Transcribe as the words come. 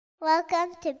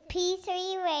Welcome to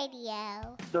P3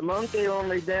 Radio. The monkey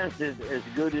only dances as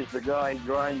good as the guy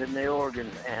grinding the organ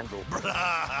handle. Brother.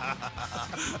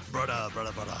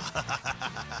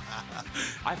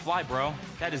 I fly, bro.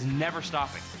 That is never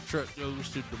stopping. Truck goes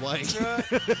to Dwayne.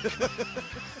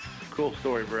 Cool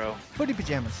story, bro. Footy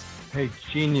pajamas. Hey,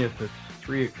 genius, it's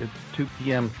 2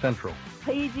 p.m. Central.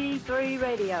 PG3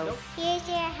 Radio. Here's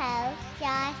your host,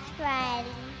 Josh Riley,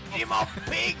 Get him off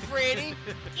pig, Freddy.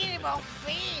 Get him off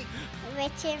pig.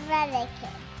 Richard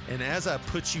Mullican. And as I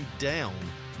put you down,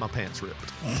 my pants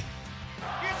ripped. It's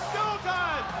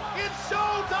showtime. It's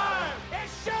showtime.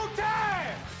 It's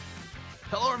showtime.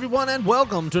 Hello, everyone, and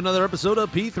welcome to another episode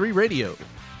of P3 Radio.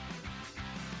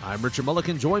 I'm Richard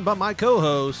Mullican, joined by my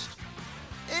co-host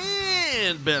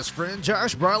and best friend,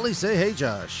 Josh Bradley. Say hey,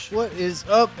 Josh. What is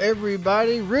up,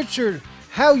 everybody? Richard,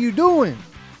 how you doing?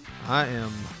 I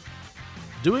am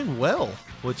doing well,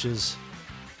 which is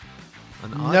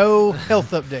an odd... No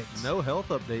health updates. No health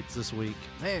updates this week.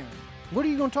 Man, what are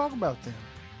you going to talk about then?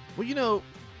 Well, you know,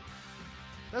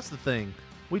 that's the thing.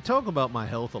 We talk about my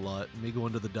health a lot, me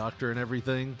going to the doctor and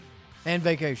everything. And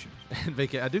vacations. And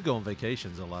I do go on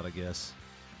vacations a lot, I guess.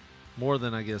 More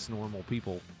than, I guess, normal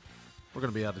people. We're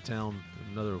going to be out of town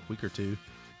in another week or two.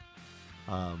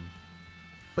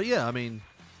 But yeah, I mean,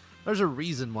 there's a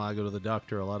reason why I go to the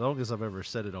doctor a lot. I don't guess I've ever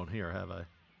said it on here, have I?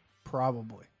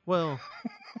 Probably. Well,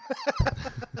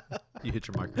 you hit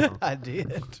your microphone. I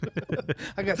did.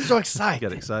 I got so excited. You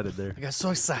got excited there. I got so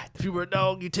excited. If you were a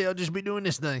dog, you'd just be doing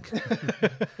this thing.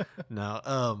 No,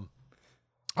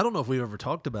 I don't know if we've ever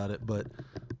talked about it, but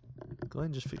go ahead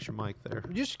and just fix your mic there.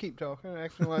 Just keep talking,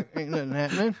 acting like ain't nothing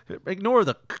happening. Ignore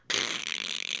the...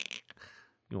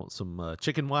 You want some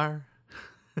chicken wire?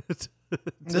 This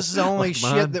is the only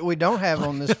shit that we don't have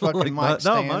on this fucking mic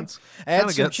stand. No, mine's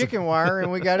add some chicken wire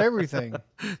and we got everything.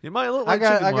 You might look like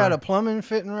I got a plumbing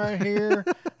fitting right here.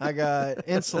 I got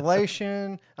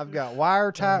insulation. I've got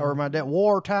wire tie or my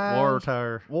war ties.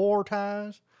 War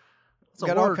ties. It's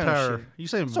a water tire. You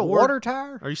saying it's a water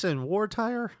tire? Are you saying war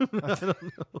tire? I don't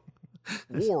know.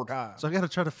 War tire. So I got to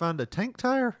try to find a tank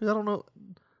tire? I don't know.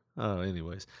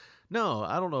 Anyways. No,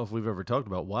 I don't know if we've ever talked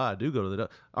about why I do go to the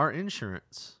our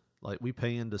insurance. Like, we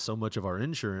pay into so much of our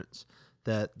insurance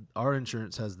that our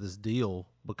insurance has this deal,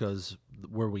 because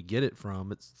where we get it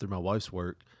from, it's through my wife's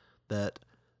work, that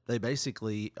they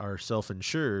basically are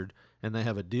self-insured, and they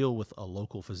have a deal with a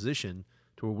local physician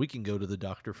to where we can go to the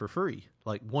doctor for free.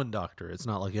 Like, one doctor. It's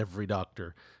not like every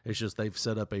doctor. It's just they've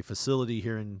set up a facility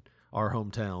here in our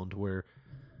hometown to where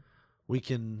we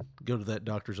can go to that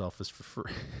doctor's office for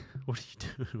free. What are you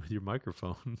doing with your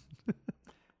microphone?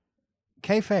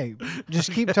 Kayfabe.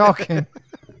 Just keep talking.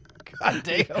 God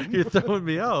damn. You're throwing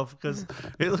me off because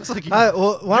it looks like you...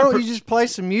 why don't you just play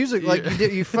some music like you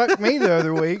did? You fucked me the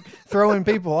other week, throwing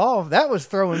people off. That was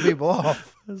throwing people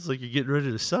off. It's like you're getting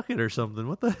ready to suck it or something.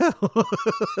 What the hell?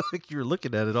 Like you were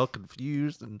looking at it all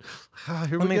confused and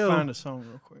here we go. Let me find a song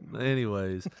real quick.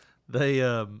 Anyways,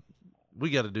 we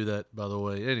got to do that, by the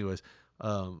way. Anyways,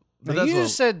 but you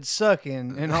just said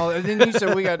sucking and all, and then you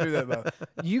said we got to do that. About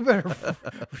you better.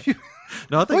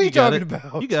 No, I think what are you talking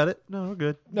about? You got it. No, we're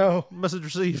good. No message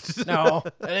received. No,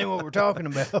 that ain't what we're talking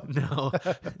about. No.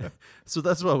 So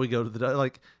that's why we go to the doctor.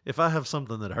 Like, if I have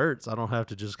something that hurts, I don't have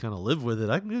to just kind of live with it.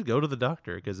 I can just go to the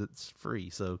doctor because it's free.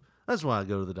 So that's why I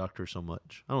go to the doctor so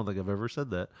much. I don't think I've ever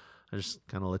said that. I just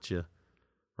kind of let you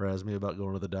razz me about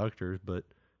going to the doctor. But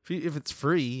if it's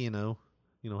free, you don't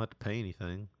have to pay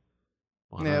anything.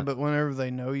 Why yeah, not? but whenever they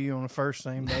know you on a first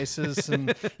name basis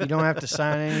and you don't have to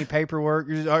sign any paperwork,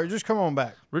 just come on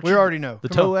back. Richard, we already know. The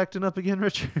toe acting up again,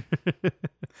 Richard?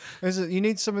 Is it? You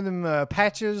need some of them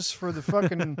patches for the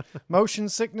fucking motion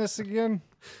sickness again?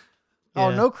 Yeah.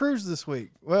 Oh, no cruise this week.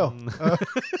 Well,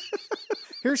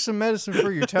 here's some medicine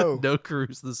for your toe. No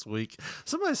cruise this week.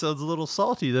 Somebody sounds a little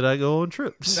salty that I go on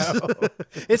trips. No,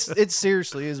 it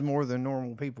seriously is more than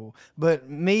normal people. But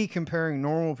me comparing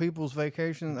normal people's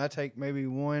vacations, I take maybe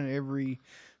one every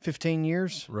 15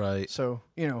 years. Right. So,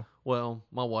 Well,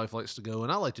 my wife likes to go,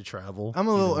 and I like to travel. I'm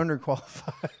a little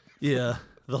underqualified. Yeah.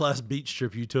 The last beach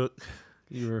trip you took,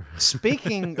 you were...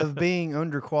 Speaking of being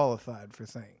underqualified for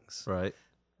things. Right.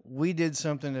 We did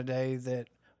something today that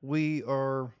we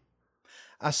are...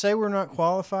 I say we're not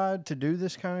qualified to do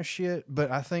this kind of shit, but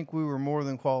I think we were more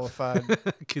than qualified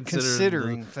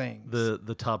considering things.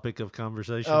 The topic of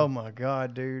conversation. Oh, my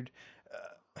God, dude.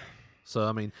 So,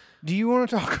 I mean... Do you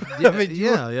want to talk about it?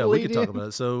 Yeah, we could talk about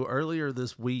it. So, earlier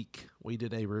this week, we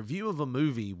did a review of a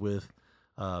movie with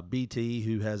BT,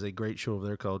 who has a great show over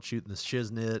there called Shooting the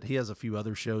Shiznit. He has a few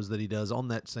other shows that he does on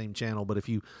that same channel, but if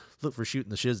you look for Shooting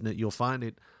the Shiznit, you'll find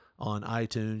it on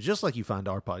iTunes, just like you find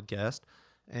our podcast.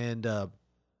 And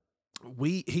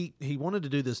he wanted to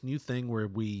do this new thing where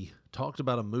we talked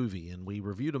about a movie, and we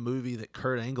reviewed a movie that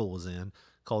Kurt Angle was in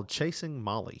called Chasing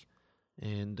Molly.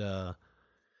 And I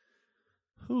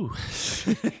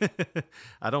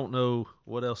don't know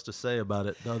what else to say about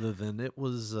it other than it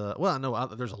was well, I know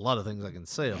there's a lot of things I can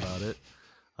say about it.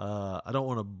 I don't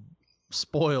want to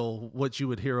spoil what you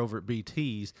would hear over at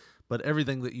BT's, but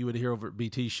everything that you would hear over at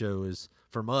BT's show is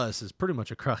from us is pretty much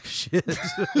a crock of shit.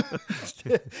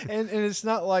 and it's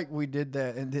not like we did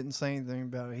that and didn't say anything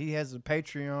about it. He has a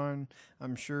Patreon.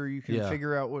 I'm sure you can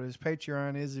figure out what his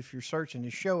Patreon is if you're searching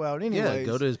his show out. Anyways, yeah,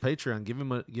 go to his Patreon, give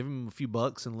him a few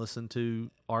bucks, and listen to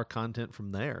our content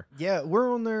from there. Yeah,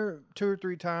 we're on there 2 or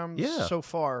 3 times so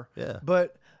far. Yeah,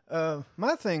 but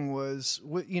my thing was,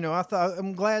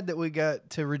 I'm glad that we got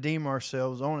to redeem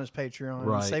ourselves on his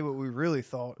Patreon and say what we really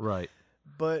thought. Right.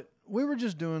 But we were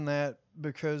just doing that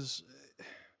because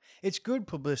it's good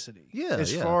publicity. Yeah.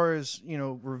 As far as,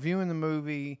 reviewing the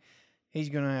movie, he's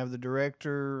going to have the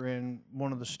director and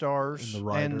one of the stars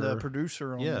and the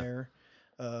producer on there.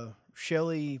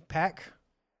 Shelley Pack.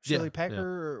 Shelley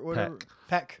Packer or whatever.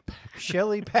 Pack.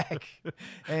 Shelley Pack.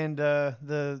 And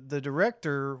the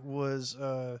director was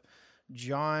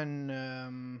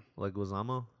John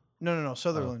Leguizamo? No,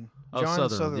 Sutherland. John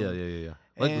Sutherland. Yeah.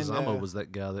 Leguizamo was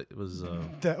that guy that was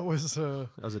that was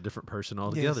a different person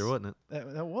altogether, wasn't it?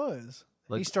 That was.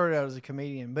 He started out as a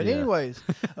comedian. But anyways,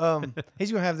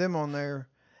 he's gonna have them on there,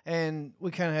 and we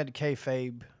kinda had to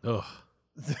kayfabe the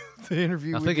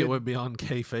interview. I think it went beyond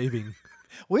kayfabing.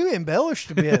 We embellished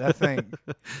a bit, I think.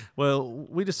 Well,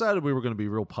 we decided we were going to be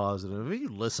real positive. If you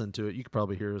listen to it, you could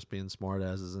probably hear us being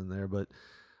smartasses in there. But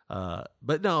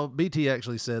no, BT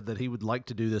actually said that he would like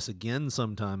to do this again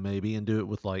sometime maybe and do it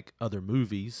with like other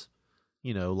movies,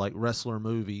 like wrestler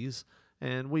movies.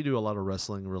 And we do a lot of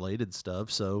wrestling related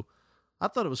stuff. So I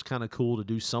thought it was kind of cool to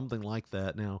do something like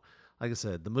that. Now, like I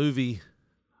said, the movie,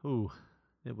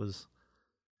 it was,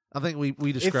 I think we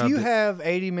described it. If you have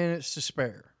 80 minutes to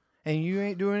spare, and you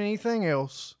ain't doing anything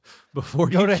else before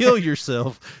you kill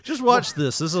yourself, just watch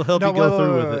this. This will help you go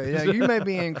through with it. Yeah, you may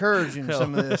be encouraging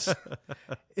some of this.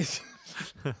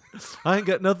 I ain't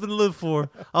got nothing to live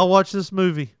for. I'll watch this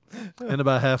movie. And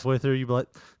about halfway through, you'll be like,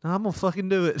 no, I'm going to fucking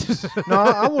do it. No,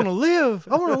 I want to live.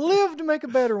 I want to live to make a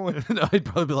better one. No, he'd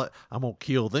probably be like, I'm going to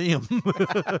kill them.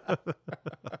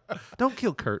 Don't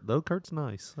kill Kurt, though. Kurt's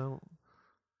nice.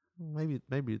 Maybe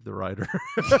the writer.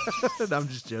 I'm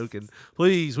just joking.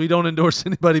 Please, we don't endorse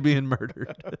anybody being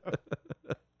murdered.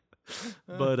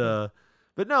 But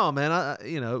no, man.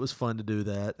 It was fun to do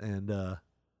that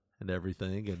and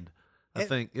everything, and I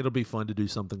think it'll be fun to do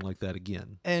something like that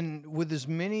again. And with as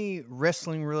many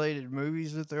wrestling related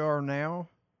movies that there are now,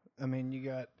 I mean, you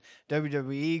got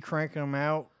WWE cranking them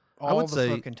out all the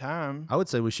fucking time. I would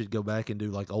say we should go back and do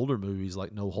like older movies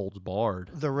like No Holds Barred.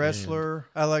 The Wrestler,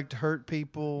 I Like to Hurt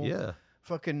People. Yeah.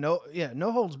 Fucking No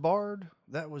Holds Barred.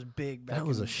 That was big back That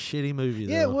was a shitty movie,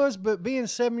 though. Yeah, it was, but being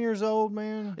 7 years old,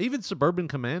 man. Even Suburban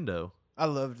Commando. I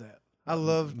loved that. I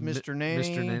loved Mr. Nanny.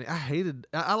 Mr. Nanny.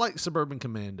 I like Suburban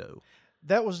Commando.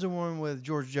 That was the one with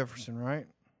George Jefferson, right?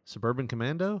 Suburban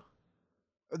Commando?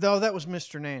 No, that was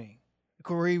Mr. Nanny,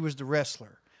 where he was the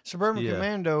wrestler. Suburban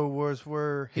Commando was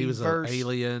where he was an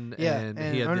alien, and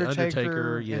he had Undertaker, the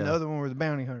Undertaker, and the other one were the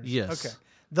bounty hunters. Yes. Okay.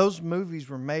 Those movies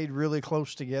were made really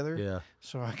close together. Yeah.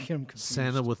 So I get them confused.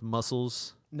 Santa with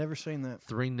Muscles. Never seen that.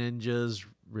 Three Ninjas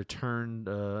returned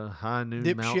High Noon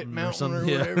Dipshit Mountain or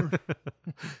something. or whatever.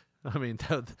 I mean,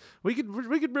 we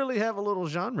could really have a little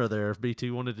genre there if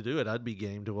BT wanted to do it. I'd be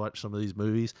game to watch some of these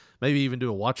movies. Maybe even do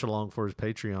a watch along for his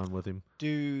Patreon with him.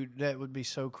 Dude, that would be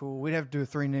so cool. We'd have to do a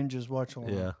Three Ninjas watch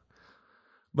along. Yeah.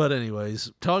 But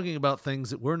anyways, talking about things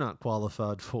that we're not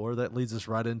qualified for, that leads us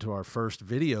right into our first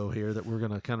video here that we're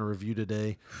going to kind of review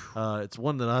today. It's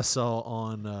one that I saw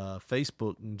on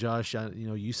Facebook, and Josh,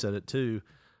 you said it too.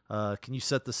 Can you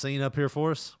set the scene up here for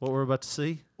us, what we're about to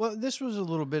see? Well, this was a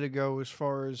little bit ago as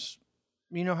far as,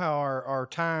 you know how our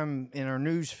time in our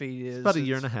news feed is. About a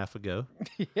year and a half ago.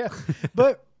 Yeah.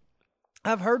 But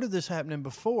I've heard of this happening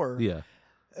before. Yeah.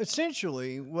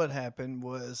 Essentially, what happened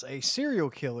was a serial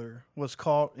killer was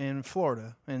caught in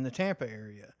Florida, in the Tampa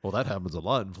area. Well, that happens a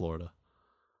lot in Florida.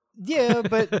 Yeah,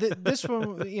 but this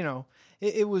one,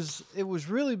 it was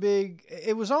really big.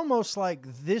 It was almost like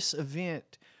this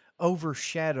event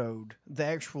overshadowed the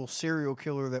actual serial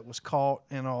killer that was caught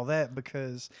and all that,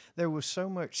 because there was so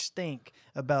much stink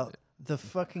about the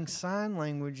fucking sign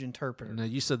language interpreter. Now,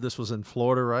 you said this was in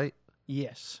Florida, right?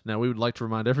 Yes. Now, we would like to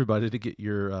remind everybody to get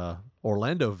your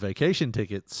Orlando vacation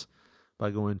tickets by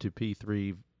going to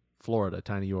P3 Florida,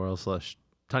 tinyurl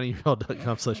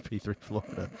tinyurl.com/P3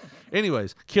 Florida.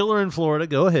 Anyways, Killer in Florida,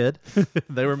 go ahead.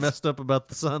 They were messed up about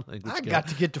the sign language. I got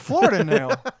to get to Florida now.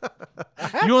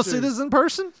 You want to see this in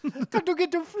person? Got to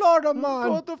get to Florida, man.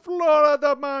 Go to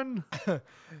Florida, man.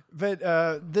 But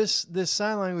this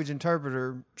sign language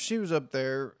interpreter, she was up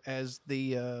there as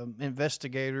the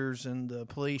investigators and the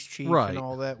police chief Right. and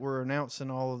all that were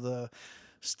announcing all of the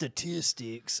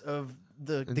statistics of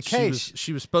the And case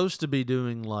she was supposed to be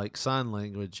doing like sign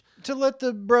language. to let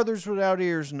the brothers without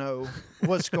ears know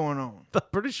what's going on. I'm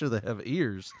pretty sure they have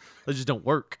ears. They just don't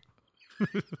work.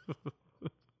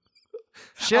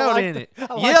 Shout like in the- it.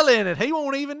 I like- Yell in it. He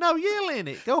won't even know. Yell in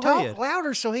it. Go ahead. Talk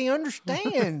louder so he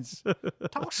understands.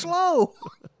 Talk slow.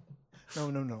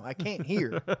 No. I can't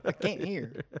hear.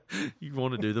 You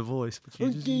want to do the voice, but you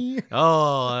just. Okay.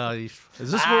 Oh, is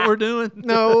this what we're doing?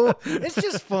 No, it's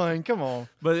just fun. Come on.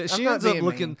 But she I'm not ends up being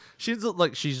looking. mean. She ends up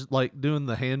like she's like doing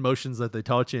the hand motions that they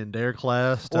taught you in Dare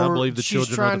class. To I Or believe the she's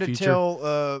children trying are the to future.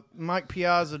 tell Mike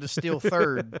Piazza to steal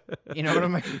third. You know what I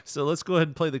mean? So let's go ahead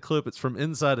and play the clip. It's from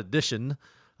Inside Edition,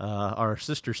 our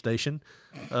sister station.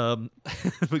 But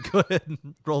go ahead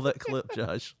and roll that clip,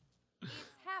 Josh. It's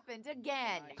happened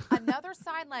again. Another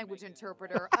sign language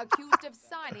interpreter accused of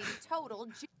signing total.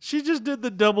 She just did the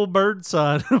double bird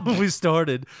sign when we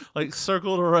started, like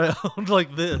circled around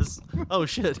like this. Oh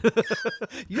shit!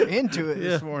 You're into it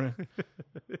this Yeah. morning.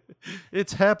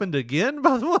 It's happened again,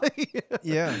 by the way.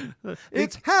 Yeah.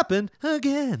 It's happened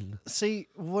again. See,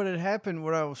 what had happened,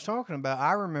 what I was talking about,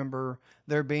 I remember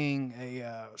there being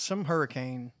some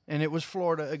hurricane, and it was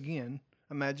Florida again.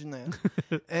 Imagine that.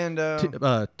 And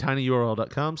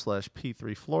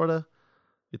tinyurl.com/P3 Florida.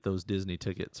 Get those Disney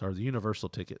tickets or the Universal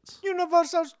tickets.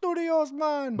 Universal Studios,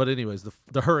 man. But anyways,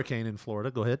 the hurricane in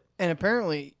Florida. Go ahead. And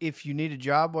apparently, if you need a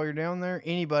job while you're down there,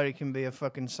 anybody can be a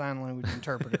fucking sign language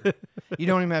interpreter. You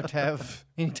don't even have to have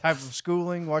any type of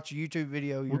schooling. Watch a YouTube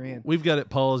video, you're in. We've got it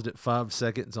paused at 5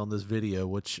 seconds on this video,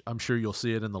 which I'm sure you'll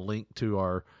see it in the link to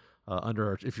our under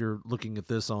our. If you're looking at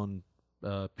this on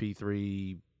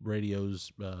P3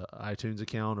 Radio's iTunes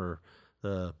account or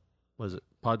the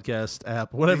podcast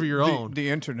app, whatever you're on. The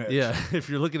internet. Yeah, if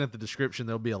you're looking at the description,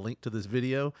 there'll be a link to this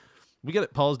video. We got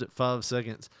it paused at 5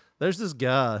 seconds. There's this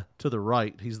guy to the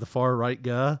right. He's the far right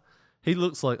guy. He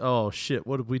looks like, oh shit,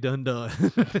 what have we done?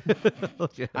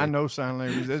 Okay. I know sign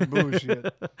language. That's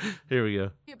bullshit. Here we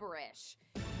go. Gibberish.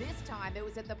 This time it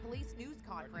was at the police news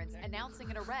conference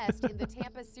announcing an arrest in the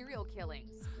Tampa serial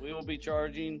killings. We will be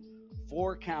charging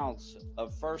 4 counts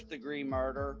of first-degree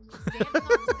murder. Standing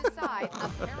off to the side,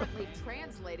 apparently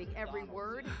translating every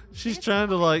word. She's This trying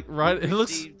to like write. It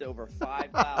looks. Received over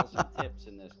 5,000 tips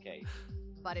in this case.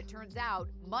 But it turns out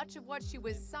much of what she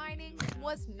was signing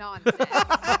was nonsense.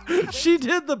 She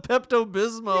did the Pepto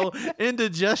Bismol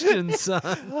indigestion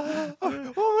sign.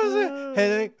 What was it?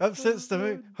 Headache, upset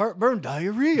stomach, heartburn,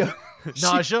 diarrhea.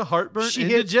 Nausea, heartburn, She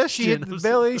indigestion. hit the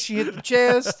belly, she hit the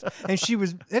chest, and she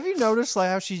was. Have you noticed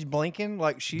like how she's blinking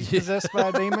like she's possessed by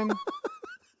a demon?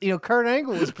 You know, Kurt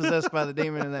Angle was possessed by the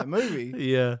demon in that movie.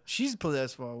 Yeah. She's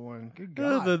possessed by one. Good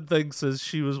God. The thing says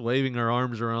she was waving her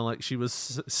arms around like she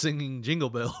was singing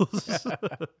Jingle Bells.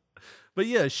 But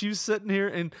yeah, she was sitting here,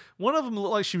 and one of them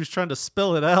looked like she was trying to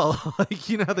spell it out. Like,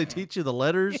 you know how they teach you the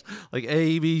letters? Like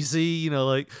A, B, C, you know,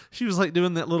 like she was like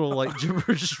doing that little like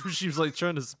gibberish. She was like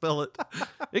trying to spell it.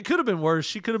 It could have been worse.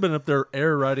 She could have been up there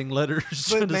air writing letters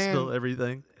trying to man, spell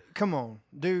everything. Come on,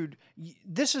 dude.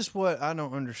 This is what I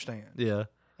don't understand. Yeah.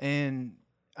 And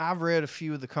I've read a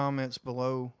few of the comments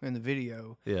below in the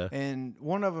video. Yeah. And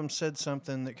one of them said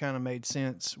something that kind of made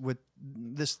sense with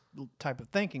this type of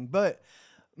thinking. But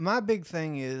my big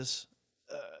thing is,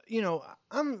 you know,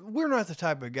 we're not the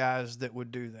type of guys that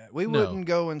would do that. We wouldn't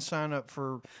go and sign up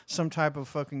for some type of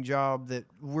fucking job that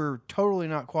we're totally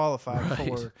not qualified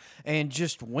for and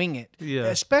just wing it. Yeah.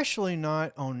 Especially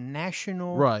not on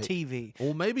national TV.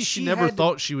 Well, maybe she She never had to-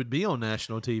 thought she would be on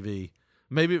national TV.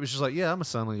 Maybe it was just like, yeah, I'm a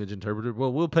sign language interpreter.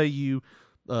 Well, we'll pay you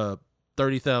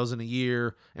 $30,000 a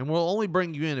year, and we'll only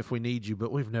bring you in if we need you.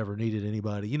 But we've never needed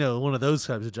anybody. You know, one of those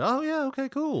types of jobs. Oh yeah, okay,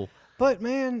 cool. But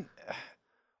man,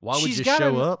 why would she's you gotta-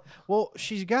 show up? Well,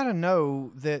 she's got to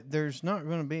know that there's not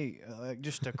going to be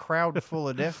just a crowd full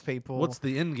of deaf people. What's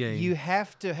the end game? You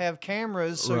have to have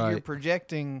cameras so you're Right.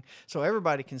 projecting so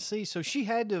everybody can see. So she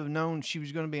had to have known she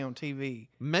was going to be on TV.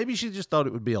 Maybe she just thought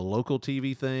it would be a local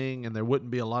TV thing, and there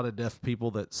wouldn't be a lot of deaf people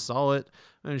that saw it.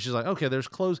 And she's like, okay, there's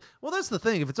closed. Well, that's the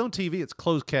thing. If it's on TV, it's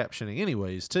closed captioning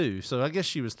anyways, too. So I guess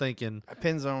she was thinking,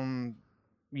 Depends on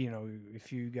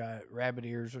if you got rabbit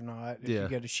ears or not, if Yeah. you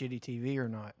got a shitty TV or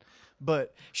not.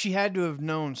 But she had to have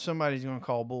known somebody's going to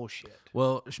call bullshit.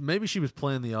 Well, maybe she was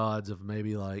playing the odds of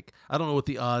maybe like, I don't know what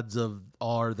the odds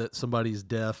are that somebody's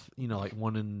deaf, like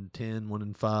 1 in 10, 1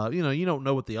 in 5. You don't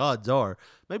know what the odds are.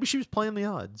 Maybe she was playing the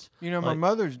odds. My Like-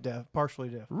 mother's deaf, partially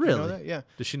deaf. Really? You know that? Yeah.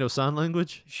 Does she know sign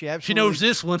language? She She absolutely knows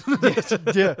this one.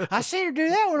 Yeah. I see her do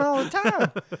that one all the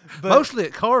time. But, Mostly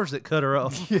at cars that cut her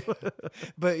off.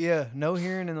 but yeah, no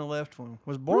hearing in the left one.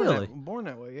 Was born Really? born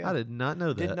that way, yeah. I did not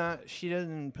know that. She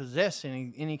doesn't possess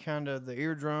any kind of the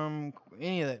eardrum,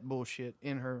 any of that bullshit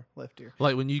in her left ear.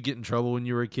 Like when you get in trouble when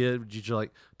you were a kid, would you just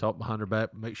like talk behind her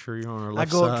back, make sure you're on her I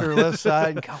left go side? up to her left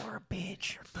side and call her a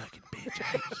bitch. You're a fucking bitch.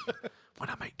 Hey, when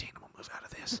I'm 18, I'm gonna move out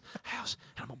of this house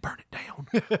and I'm gonna burn it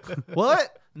down.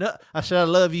 What? No, I said I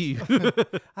love you.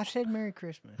 I said Merry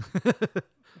Christmas. I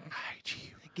hate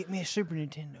you. Get me a Super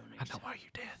Nintendo I next know time. why you're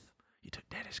deaf. You took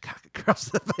Daddy's cock across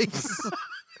the face.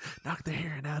 Knocked the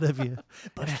hearing out of you.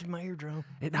 Busted my eardrum.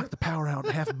 It knocked the power out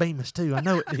in half of Bemis too. I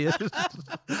know it did.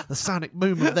 The sonic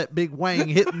boom of that big wang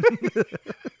hitting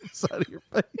side of your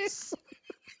face.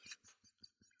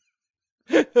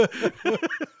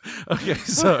 Okay,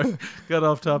 sorry. Got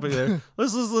off topic there.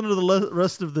 Let's listen to the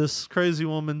rest of this crazy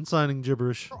woman signing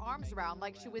gibberish. Her arms around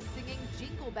like she was singing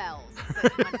Jingle Bells.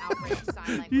 Says one outraged sign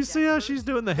language You see how expert. she's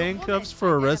doing the The handcuffs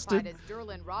woman, for identified arrested? as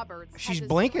Derlin Roberts, She's has a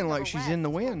blinking string like of she's in the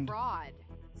arrests for wind. fraud.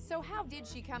 So how did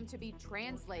she come to be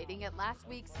translating at last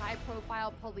week's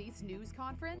high-profile police news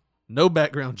conference? No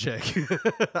background check.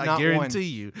 I Not guarantee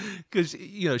you. Because,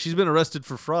 she's been arrested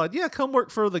for fraud. Yeah, come work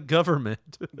for the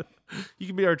government. You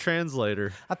can be our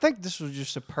translator. I think this was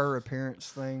just a per appearance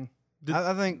thing.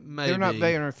 I think they're not maybe.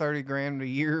 paying her $30,000 a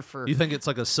year for. You think it's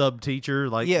like a sub teacher?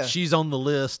 Like Yeah. she's on the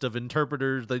list of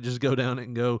interpreters. They just go down it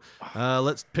and go,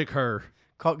 let's pick her.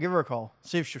 Give her a call.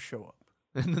 See if she'll show up.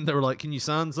 And then they were like, can you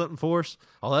sign something for us?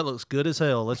 Oh, that looks good as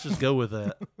hell. Let's just go with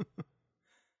that.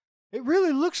 It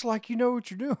really looks like you know what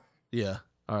you're doing. Yeah.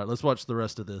 All right, let's watch the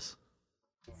rest of this.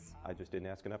 I just didn't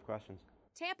ask enough questions.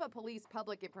 Tampa Police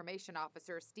Public Information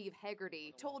Officer Steve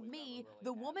Hegarty told me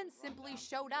the woman simply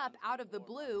showed up out of the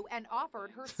blue and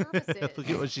offered her services. Look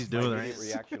at what she's My doing. immediate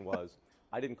reaction was,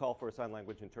 I didn't call for a sign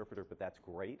language interpreter, but that's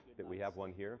great that we have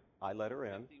one here. I let her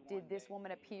in. Did this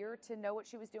woman appear to know what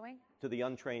she was doing? To the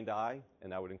untrained eye,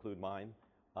 and that would include mine,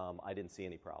 I didn't see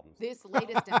any problems. This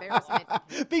latest embarrassment.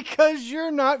 Because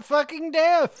you're not fucking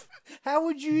deaf. How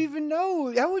would you even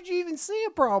know? How would you even see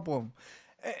a problem?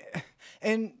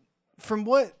 And from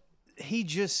what he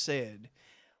just said,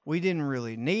 we didn't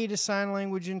really need a sign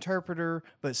language interpreter,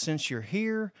 but since you're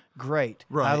here, great.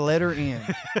 Right. I let her in.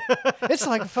 It's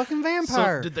like a fucking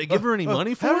vampire. So did they give her any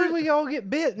money for How it? did we all get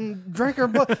bit and drink her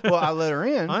blood? Well, I let her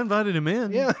in. I invited him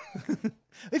in. Yeah.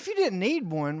 If you didn't need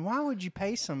one, why would you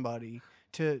pay somebody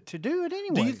to do it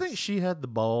anyway? Do you think she had the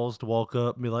balls to walk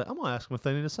up and be like, I'm going to ask them if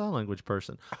they need a sign language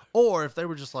person? Or if they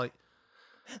were just like,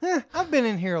 I've been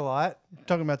in here a lot,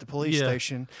 talking about the police Yeah.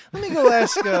 station. Let me go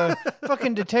ask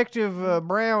fucking Detective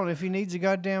Brown if he needs a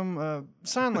goddamn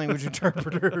sign language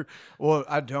interpreter. Well,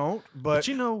 I don't, but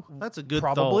that's a good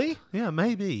probably. thought. Yeah,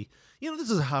 maybe. This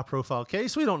is a high-profile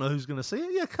case. We don't know who's going to see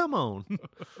it. Yeah, come on.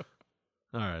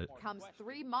 All right. Comes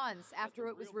 3 months after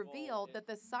it was revealed that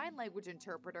the sign language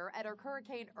interpreter at a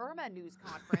Hurricane Irma news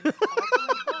conference also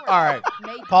in Florida All right,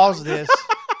 made pause this.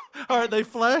 All right, they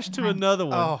flashed to another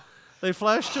one. Oh. They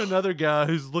flashed to another guy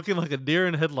who's looking like a deer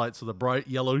in headlights with a bright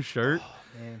yellow shirt.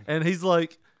 Man. And he's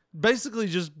like, basically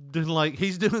just doing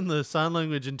he's doing the sign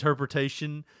language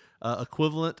interpretation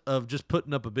equivalent of just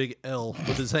putting up a big L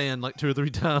with his hand like 2 or 3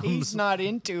 times. He's not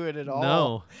into it at all.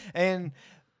 No. And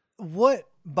what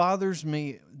bothers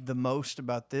me the most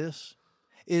about this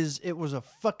is it was a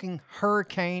fucking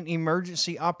hurricane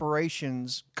emergency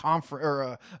operations conference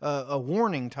or a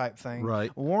warning type thing.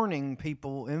 Right. Warning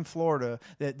people in Florida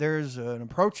that there's an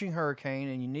approaching hurricane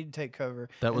and you need to take cover.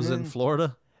 That And was in then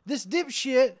Florida? This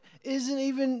dipshit he doesn't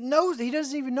even know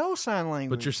sign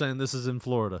language. But you're saying this is in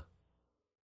Florida?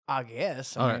 I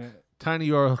guess. All I right. mean,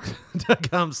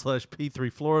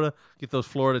 tinyurl.com/P3 Florida. Get those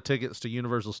Florida tickets to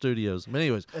Universal Studios. But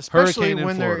anyways, especially hurricane in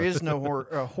when there Florida. is no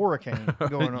hurricane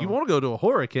going on. You want to go to a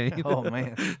hurricane? Oh,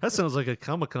 man. That sounds like a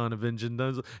Comic-Con invention,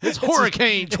 doesn't it? It's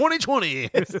Hurricane 2020.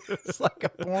 It's like a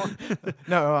porn.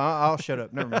 No, I'll shut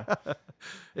up. Never mind.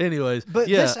 Anyways, But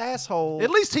yeah. this asshole At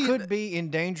least he could be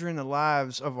endangering the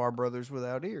lives of our brothers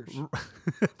without ears.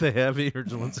 They have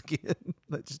ears once again.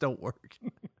 That just don't work.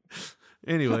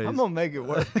 Anyways, I'm gonna make it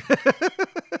work.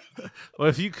 well,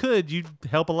 if you could, you'd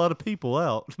help a lot of people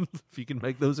out if you can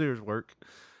make those ears work.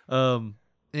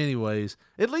 Anyways,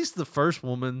 at least the first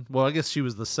woman, well, I guess she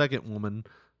was the second woman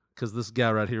because this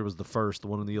guy right here was the first, the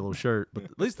one in the yellow shirt. But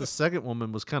at least the second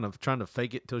woman was kind of trying to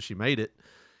fake it till she made it,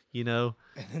 you know.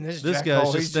 And this guy's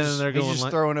jackhole, just standing there going he's just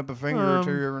like, throwing up a finger or two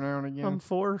every now and again. I'm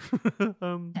for.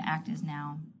 The act is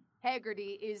now.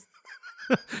 Haggerty is.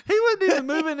 He wasn't even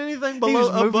moving anything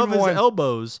above his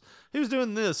elbows. He was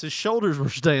doing this. His shoulders were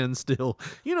staying still.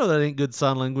 You know that ain't good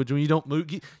sign language when you don't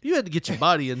move. You had to get your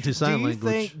body into sign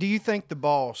language. Do you think the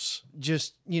boss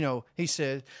just, he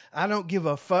said, I don't give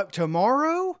a fuck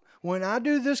tomorrow when I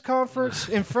do this conference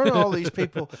in front of all these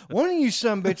people. One of you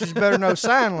some bitches better know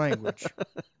sign language.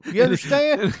 You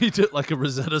understand? And he took like a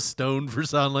Rosetta Stone for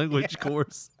sign language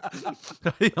course.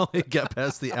 He only got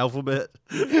past the alphabet.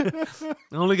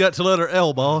 Only got to letter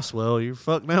L, boss. Well, you're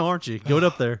fucked now, aren't you? Go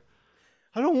up there.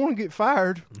 I don't want to get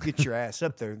fired. Get your ass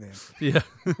up there then. Yeah.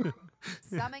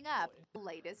 Summing up the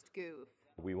latest goof.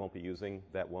 We won't be using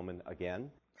that woman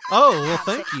again. Oh, well,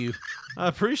 thank you. I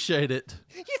appreciate it.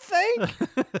 You think?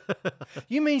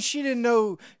 You mean she didn't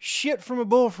know shit from a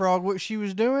bullfrog what she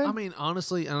was doing? I mean,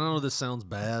 honestly, and I know this sounds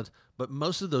bad, but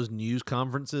most of those news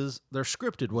conferences, they're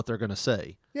scripted what they're going to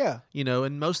say. Yeah.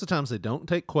 And most of the times they don't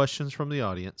take questions from the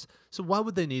audience. So why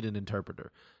would they need an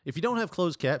interpreter? If you don't have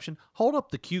closed caption, hold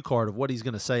up the cue card of what he's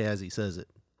going to say as he says it.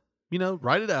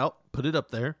 Write it out, put it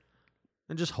up there,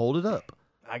 and just hold it up.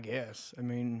 I guess. I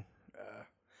mean,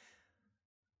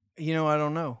 I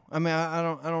don't know. I mean, I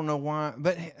don't know why.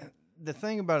 But the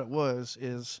thing about it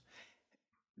is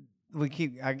we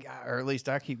keep, or at least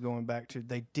I keep going back to,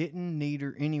 they didn't need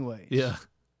her anyways. Yeah.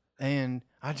 And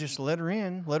I just let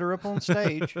her up on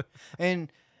stage.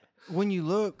 And when you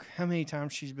look how many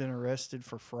times she's been arrested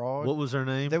for fraud. What was her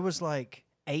name? There was like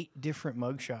 8 different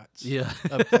mugshots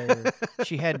up there.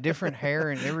 She had different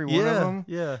hair in every one of them.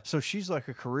 Yeah. So she's like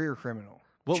a career criminal.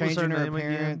 What Changing was her name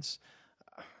appearance.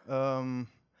 Again?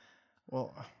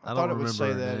 Well, I thought don't it would say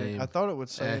remember her that. name. I thought it would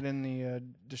say it in the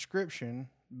description,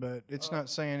 but it's not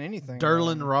saying anything.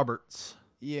 Derlin Roberts.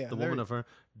 Yeah. The woman of her.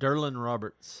 Derlin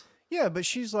Roberts. Yeah, but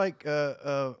she's like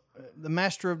the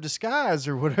master of disguise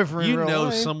or whatever. In real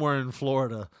life. Somewhere in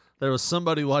Florida, there was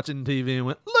somebody watching TV and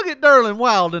went, look at Derlin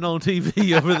Wilden on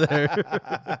TV over there.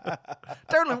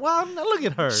 Derlin Wilden, look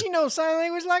at her. She knows sign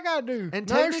language like I do. And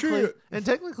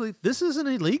technically, this isn't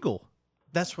illegal.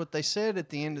 That's what they said at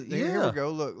the end of the Here we go.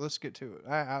 Look, let's get to it.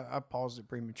 I paused it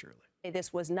prematurely.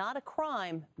 This was not a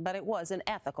crime, but it was an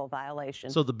ethical violation.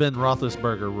 So the Ben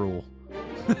Roethlisberger rule.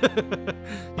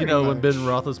 When Ben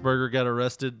Roethlisberger got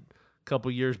arrested a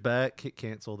couple years back, hit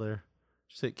cancel there.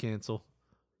 Just hit cancel.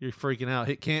 You're freaking out.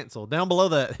 Hit cancel. Down below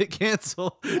that, hit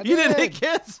cancel. You didn't hit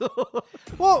cancel.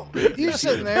 Well, you're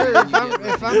sitting there.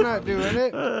 If I'm not doing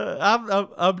it,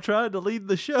 I'm trying to lead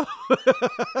the show.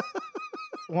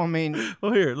 Well, I mean,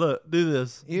 here, look, do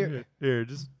this. Here,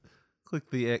 just click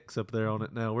the X up there on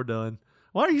it. Now we're done.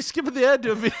 Why are you skipping the ad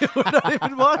to a video we're not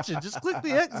even watching? Just click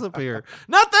the X up here.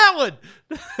 Not that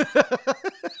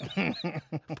one.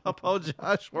 Papa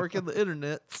Josh working the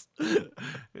internets.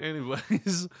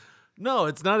 Anyways, no,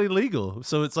 it's not illegal.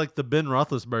 So it's like the Ben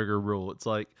Roethlisberger rule. It's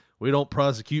like we don't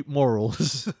prosecute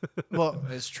morals. Well,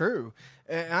 it's true.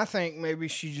 And I think maybe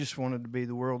she just wanted to be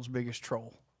the world's biggest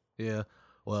troll. Yeah.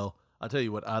 Well, I'll tell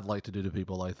you what I'd like to do to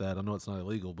people like that. I know it's not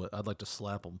illegal, but I'd like to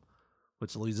slap them.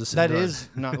 Which leads us That into is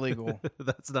not legal.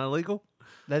 That's not illegal?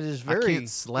 That is very I can't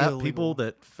slap illegal. people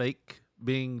that fake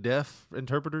being deaf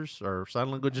interpreters or sign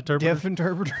language interpreters. Deaf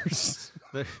interpreters.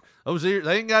 Those ears,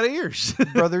 they ain't got ears.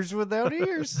 Brothers without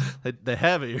ears. They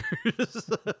have ears.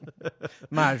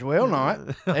 Might as well not.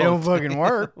 They don't fucking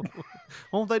work. Why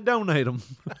don't they donate them?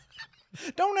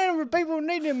 Donate them for people who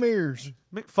need them ears.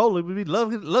 Mick Foley would be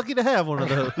lucky to have one of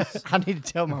those. I need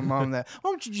to tell my mom that.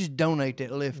 Why don't you just donate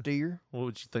that left ear? What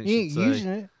would you think You she'd ain't say? using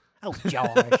it. Oh,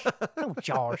 Josh. Oh,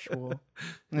 Josh. Well,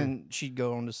 and then she'd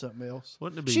go on to something else.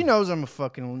 Wouldn't it be? She knows I'm a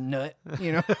fucking nut.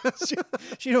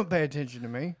 She don't pay attention to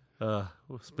me. Well,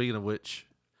 speaking of which,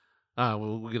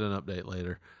 we'll get an update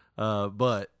later.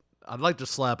 But I'd like to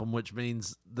slap them, which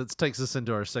means that takes us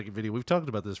into our second video. We've talked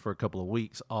about this for a couple of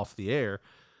weeks off the air.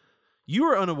 You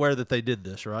were unaware that they did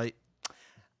this, right?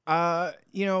 I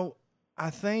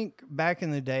think back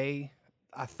in the day,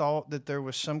 I thought that there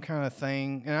was some kind of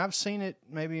thing, and I've seen it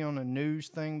maybe on a news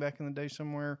thing back in the day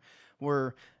somewhere,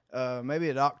 where maybe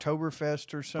at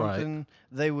Oktoberfest or something,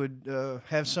 they would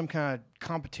have some kind of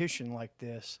competition like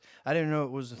this. I didn't know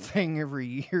it was a thing every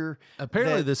year.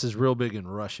 Apparently, this is real big in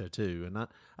Russia too. And I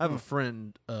have a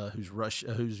friend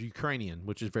who's Ukrainian,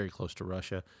 which is very close to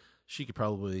Russia. She could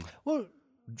probably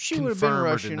she would have been confirm or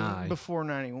Russian deny. before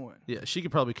 91. Yeah, she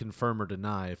could probably confirm or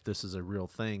deny if this is a real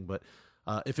thing, but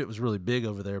if it was really big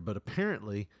over there. But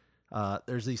apparently,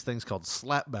 there's these things called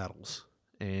slap battles,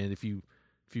 and if you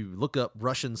if you look up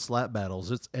Russian slap battles,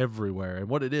 it's everywhere. And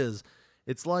what it is,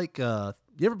 it's like you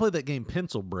ever played that game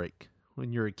Pencil Break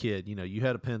when you're a kid? You know, you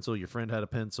had a pencil, your friend had a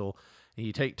pencil, and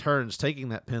you take turns taking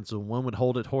that pencil. One would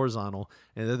hold it horizontal,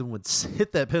 and the other would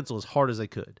hit that pencil as hard as they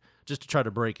could just to try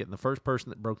to break it. And the first person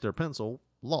that broke their pencil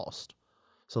lost.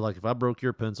 So, like, if I broke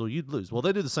your pencil, you'd lose. Well,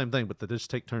 they do the same thing, but they just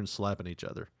take turns slapping each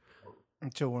other.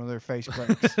 Until one of their face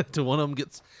breaks. Until one of them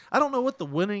gets... I don't know what the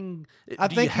winning... I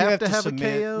think you have to have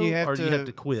submit. a KO, or do you have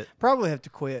to quit? Probably have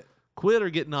to quit. Quit or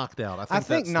get knocked out. I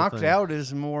think that's knocked the thing. out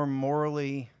is more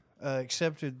morally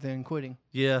accepted than quitting.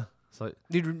 Yeah. It's like,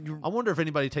 I wonder if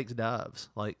anybody takes dives.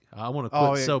 Like, I want to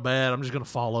quit so bad, I'm just going to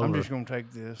fall over. I'm just going to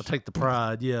take this. I'll take the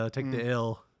pride. Yeah, take the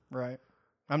L. Right.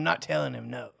 I'm not telling him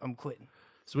no. I'm quitting.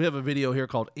 So we have a video here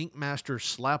called Ink Master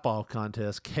Slap-Off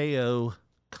Contest KO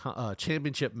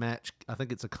Championship Match. I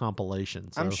think it's a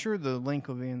compilation. So. I'm sure the link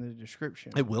will be in the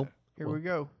description. It will. Here we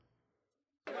go.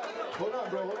 Hold on,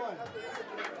 bro. Hold on.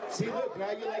 See, look,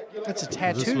 now you like It's a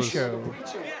tattoo show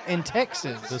in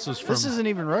Texas. This isn't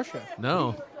even Russia.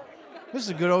 No. This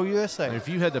is a good old USA. If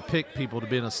you had to pick people to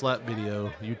be in a slap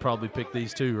video, you'd probably pick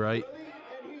these two, right?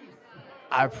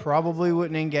 I probably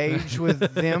wouldn't engage with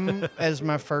them as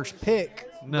my first pick.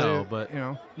 No, but you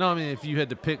know. No, I mean, if you had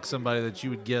to pick somebody that you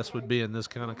would guess would be in this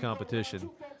kind of competition.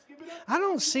 I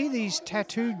don't see these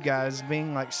tattooed guys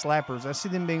being like slappers. I see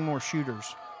them being more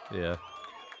shooters. Yeah.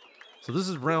 So this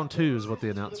is round 2 is what the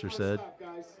announcer said.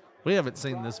 We haven't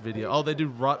seen this video. Oh, they do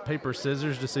rock, paper,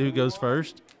 scissors to see who goes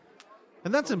first?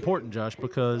 And that's important, Josh,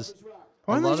 because...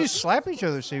 Why don't they just slap each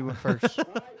other to see who went first?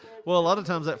 Well, a lot of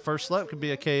times that first slap could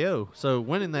be a KO. So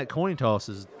winning that coin toss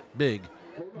is big.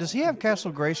 Does he have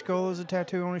Castle Grayskull as a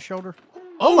tattoo on his shoulder?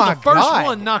 Oh my the first God.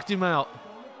 one knocked him out.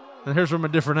 And here's from a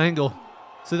different angle.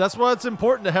 See, that's why it's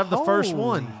important to have the first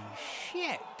one.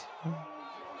 Shit.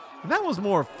 And that was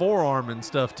more forearm and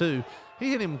stuff, too. He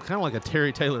hit him kind of like a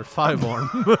Terry Taylor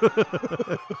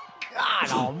 5-arm. God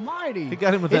almighty. He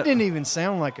got him with it that. didn't even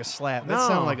sound like a slap. That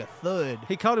sounded like a thud.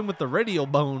 He caught him with the radial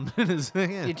bone in his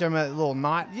hand. You talking about that little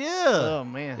knot? Yeah. Oh,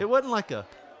 man. It wasn't like a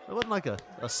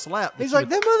slap. He's like,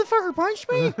 that motherfucker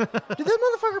punched me? Did that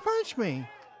motherfucker punch me?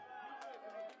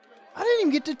 I didn't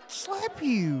even get to slap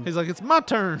you. He's like, it's my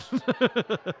turn.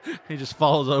 He just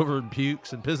falls over and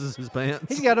pukes and pisses his pants.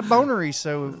 He's got a bonery,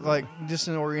 so like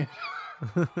disoriented.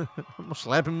 I'm gonna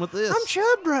slap him with this. I'm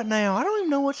chubbed right now. I don't even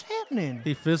know what's happening.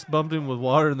 He fist bumped him with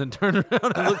water and then turned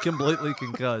around and looked completely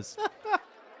concussed.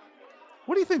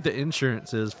 What do you think the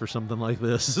insurance is for something like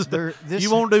this? You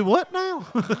won't do what now?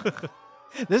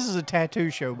 This is a tattoo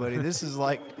show, buddy. This is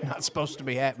like not supposed to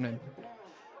be happening.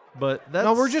 But that's...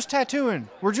 No, we're just tattooing.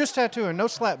 We're just tattooing. No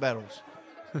slap battles.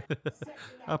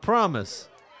 I promise.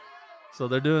 So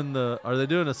they're doing are they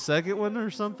doing a second one or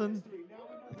something?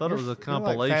 I thought it was a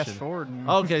compilation. Like fast forward and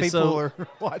okay, people so are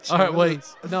watching. All right, with wait.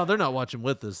 us. No, they're not watching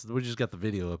with us. We just got the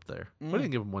video up there. We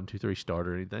didn't give them 1, 2, 3 start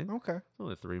or anything. Okay. It's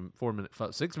only a 3, 4 minute,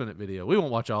 5, 6 minute video. We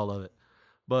won't watch all of it.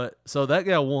 But so that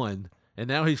guy won, and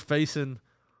now he's facing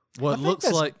what looks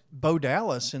like Bo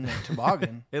Dallas in that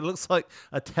toboggan. It looks like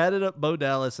a tatted up Bo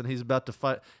Dallas, and he's about to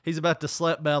fight. He's about to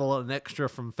slap battle an extra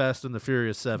from Fast and the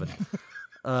Furious 7.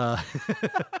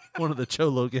 One of the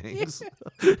Cholo gangs.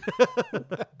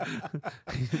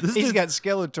 He's got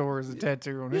Skeletor as a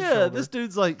tattoo on his shoulder. Yeah, this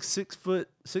dude's like 6'3",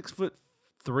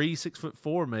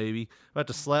 6'4", maybe. About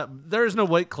to slap. There's no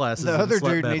weight classes. The in other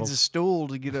slap dude battles. needs a stool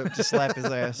to get up to slap his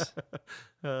ass.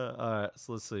 All right,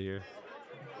 so let's see here.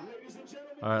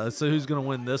 All right, let's see who's going to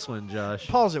win this one, Josh.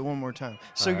 Pause it one more time.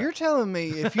 So All right. you're telling me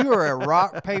if you are a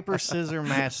rock, paper, scissors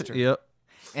master. Yep.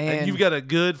 And you've got a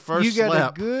good first slap. You got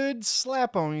slap. a good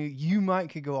slap on you. You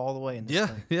could go all the way in this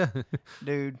thing. Yeah.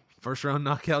 Dude. First round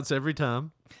knockouts every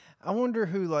time. I wonder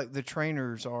who like the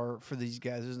trainers are for these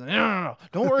guys. No.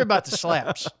 Don't worry about the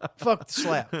slaps. Fuck the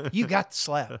slap. You got the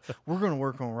slap. We're gonna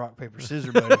work on rock paper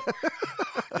scissors, buddy.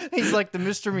 He's like the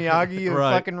Mr. Miyagi of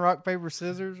fucking rock paper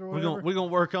scissors or whatever. We're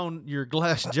gonna work on your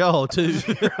glass jaw too,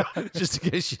 just in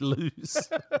case you lose.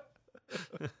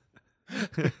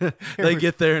 They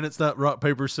get there and it's not rock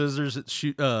paper scissors. It's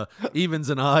evens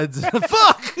and odds.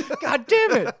 Fuck! God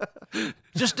damn it!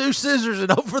 Just do scissors and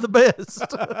hope for the best.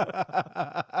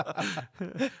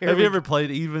 Have you ever played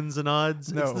evens and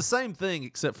odds? No. It's the same thing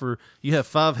except for you have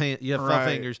five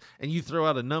fingers and you throw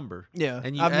out a number. Yeah,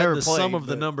 and you I've add never the sum played, of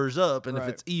the but- numbers up, and if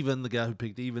Right. it's even, the guy who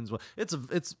picked evens won. If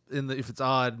it's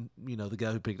odd, the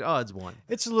guy who picked odds won.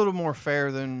 It's a little more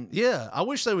fair than Yeah, I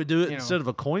wish they would do it You know. instead of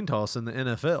a coin toss in the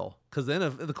NFL. Because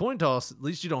the coin toss, at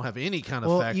least you don't have any kind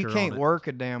of factor you can't on it. work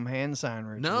a damn hand sign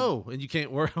routine. No, and you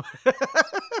can't work.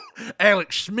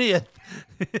 Alex Smith.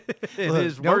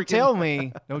 Look, don't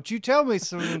you tell me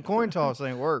some coin toss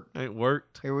ain't worked. Ain't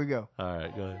worked. Here we go. All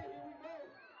right, go ahead.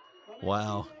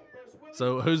 Wow.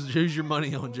 So who's your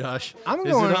money on, Josh? I'm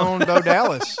going on Bo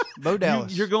Dallas. Bo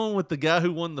Dallas. You're going with the guy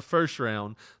who won the first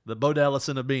round, the Bo Dallas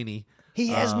in a beanie. He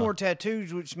has more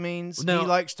tattoos, which means he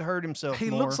likes to hurt himself He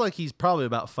more. looks like he's probably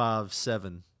about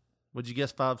 5'7". Would you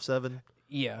guess 5'7"?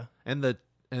 Yeah. And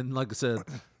like I said,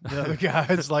 the other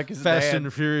guy's like his Fast dad.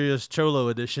 and Furious Cholo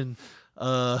edition.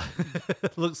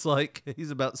 Looks like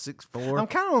he's about 6'4". I'm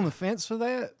kind of on the fence for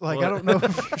that. Like, I don't know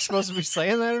if you're supposed to be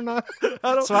saying that or not.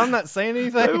 So I'm not saying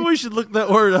anything. Maybe we should look that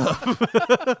word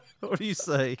up. What do you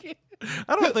say?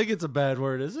 I don't think it's a bad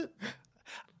word, is it?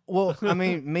 Well, I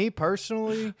mean, me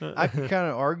personally, I can kind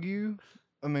of argue.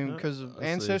 I mean, because of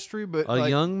ancestry, but a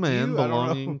young man I don't know.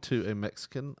 belonging to a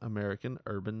Mexican-American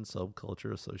urban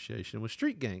subculture association with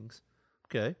street gangs.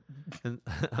 Okay. And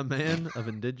a man of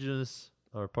indigenous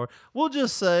or part. We'll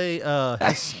just say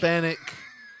Hispanic.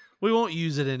 We won't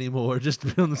use it anymore just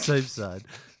to be on the safe side.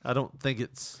 I don't think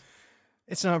it's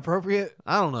not appropriate.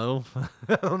 I don't know.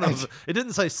 I don't know. It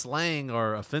didn't say slang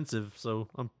or offensive, so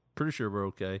I'm pretty sure we're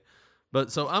okay. But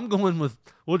so I'm going with,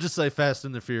 we'll just say Fast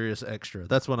and the Furious Extra.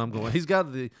 That's what I'm going. He's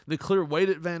got the clear weight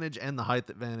advantage and the height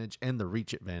advantage and the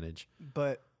reach advantage.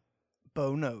 But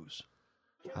Bo knows.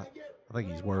 I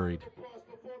think he's worried.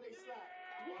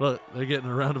 Look, they're getting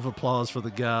a round of applause for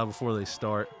the guy before they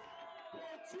start.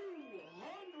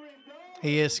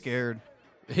 He is scared.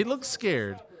 He looks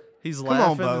scared. He's Come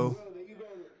laughing. on, Bo.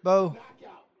 Bo.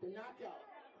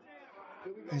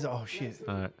 He's oh shit.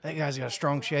 All right. That guy's got a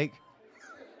strong shake.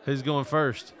 Who's going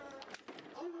first?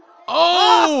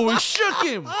 Oh, he shook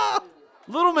him.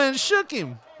 Little man shook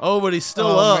him. Oh, but he's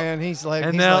still up. Oh, man, he's like,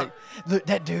 look,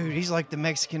 that dude, he's like the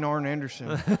Mexican Arn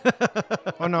Anderson.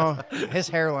 Oh, no, his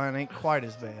hairline ain't quite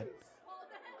as bad.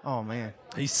 Oh, man.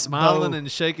 He's smiling Bo.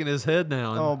 and shaking his head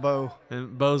now. Oh, Bo.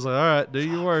 And Bo's like, all right, do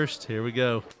your worst. Here we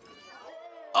go.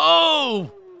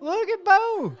 Oh! Look at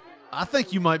Bo. I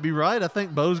think you might be right. I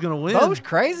think Bo's going to win. Bo's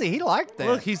crazy. He liked that.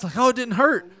 Look, he's like, oh, it didn't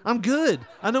hurt. I'm good.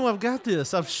 I know I've got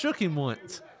this. I've shook him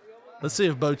once. Let's see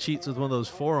if Bo cheats with one of those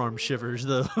forearm shivers,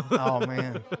 though. Oh,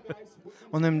 man.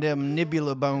 One of them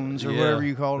nebula bones or whatever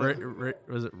you call it.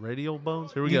 Was it radial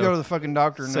bones? Here we you go. go to the fucking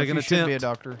doctor and Second you should be a attempt.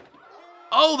 doctor.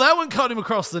 Oh, that one caught him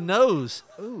across the nose.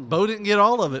 Ooh. Bo didn't get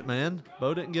all of it, man.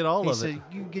 Bo didn't get all He of said, it.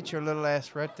 you get your little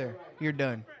ass right there. You're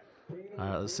done. All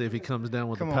right, let's see if he comes down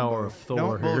with Come the on, power Bo. of Thor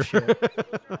Don't here. bullshit.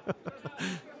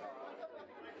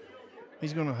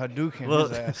 He's going to Hadouken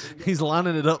Look, his ass. he's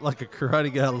lining it up like a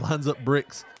karate guy lines up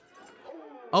bricks.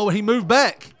 Oh, he moved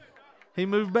back. He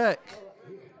moved back.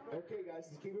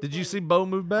 Did you see Bo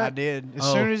move back? I did. As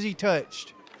soon as he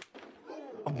touched.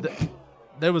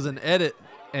 There was an edit,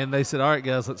 and they said, all right,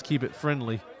 guys, let's keep it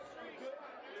friendly.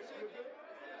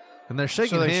 And they're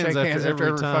shaking so they hands, shake after, hands every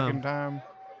after time. fucking time.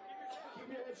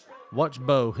 Watch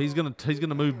Bo. He's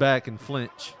gonna move back and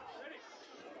flinch.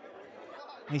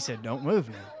 He said, don't move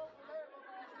now.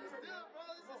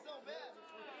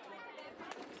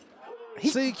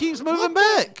 See, he keeps moving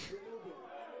back.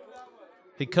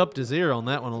 He cupped his ear on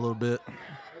that one a little bit.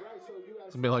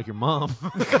 It's gonna be like your mom.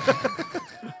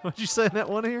 What'd you say in that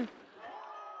one here?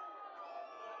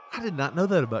 I did not know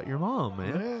that about your mom,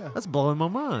 man. Yeah. That's blowing my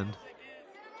mind.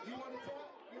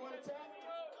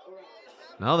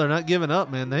 No, they're not giving up,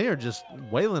 man. They are just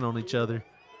wailing on each other.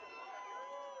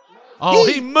 Oh,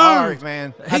 he moved. All right,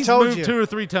 man. I He's told moved you. 2 or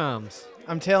 3 times.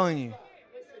 I'm telling you.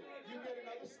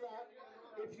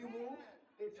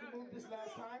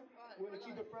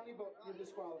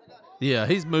 Yeah,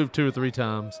 he's moved 2 or 3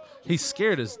 times. He's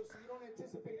scared as.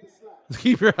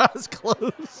 Keep your eyes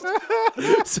closed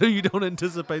so you don't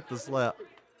anticipate the slap.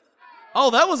 Oh,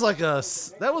 that was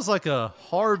like a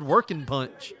hard working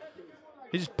punch.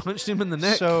 He just punched him in the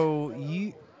neck. So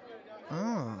you.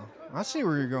 Oh, I see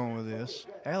where you're going with this.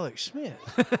 Alex Smith.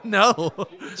 No.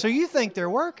 So you think they're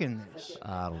working this?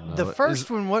 I don't know. The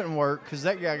first one wouldn't work because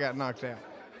that guy got knocked out.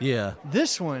 Yeah.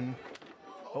 This one.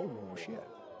 Oh, shit.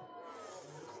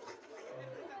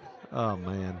 Oh,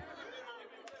 man.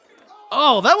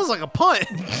 Oh, that was like a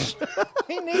punch.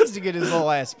 He needs to get his little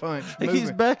ass punched.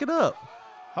 He's backing up.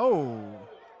 Oh.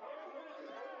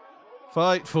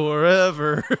 Fight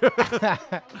forever.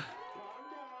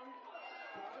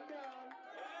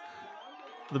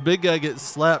 The big guy gets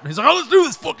slapped. And he's like, oh, let's do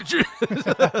this fucking shit.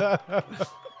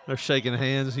 They're shaking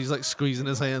hands. He's like squeezing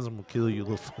his hands. I'm going to kill you,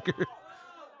 little fucker.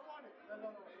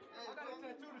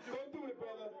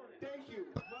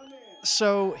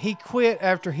 So he quit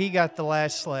after he got the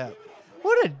last slap.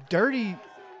 What a dirty.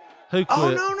 Who quit? Oh,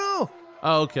 no.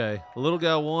 Oh, okay. The little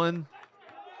guy won.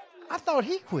 I thought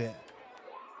he quit.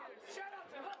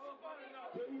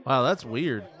 Wow, that's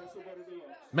weird.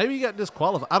 Maybe he got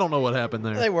disqualified. I don't know what happened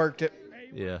there. They worked it.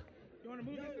 Yeah.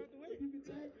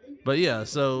 But yeah,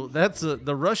 so that's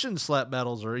the Russian slap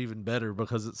battles are even better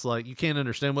because it's like you can't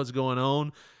understand what's going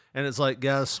on, and it's like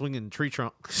guys swinging tree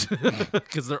trunks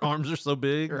because their arms are so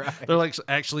big. Right. They're like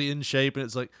actually in shape, and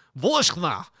it's like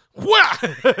Volshkna,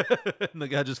 and the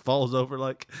guy just falls over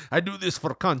like I do this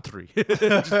for country.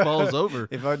 Just falls over.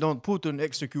 If I don't put and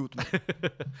execute me.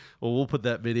 Well, we'll put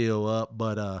that video up,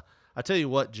 but I tell you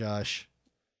what, Josh,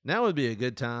 now would be a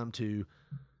good time to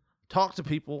talk to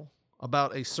people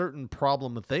about a certain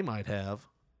problem that they might have.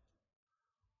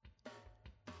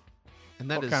 And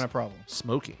that What is kind of problem?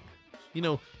 Smoking. You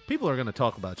know, people are going to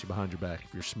talk about you behind your back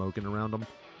if you're smoking around them.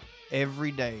 Every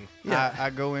day. Yeah.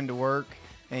 I go into work,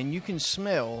 and you can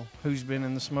smell who's been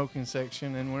in the smoking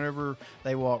section, and whenever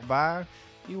they walk by,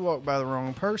 you walk by the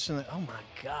wrong person, oh my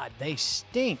God, they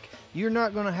stink. You're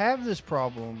not going to have this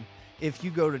problem if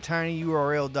you go to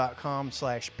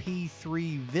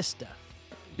tinyurl.com/P3Vista.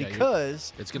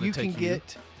 Because it's gonna you take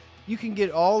you can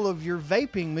get all of your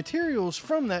vaping materials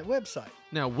from that website.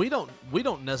 Now, we don't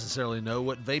necessarily know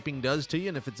what vaping does to you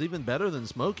and if it's even better than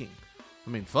smoking. I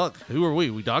mean, fuck, who are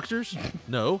we? We doctors?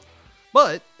 No.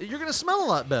 But you're going to smell a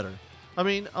lot better. I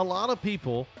mean, a lot of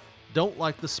people don't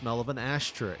like the smell of an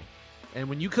ashtray. And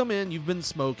when you come in, you've been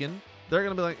smoking, they're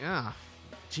going to be like,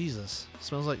 Jesus,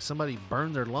 smells like somebody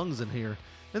burned their lungs in here.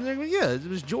 And they're going to be, yeah, it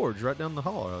was George right down the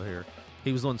hall out here.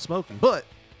 He was the one smoking. But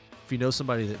if you know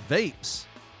somebody that vapes,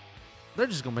 they're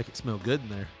just going to make it smell good in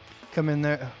there. Come in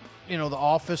there, the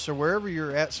office or wherever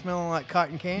you're at smelling like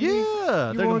cotton candy.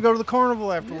 Yeah. You want to go to the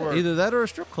carnival afterwards. Either that or a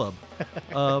strip club.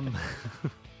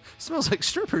 Smells like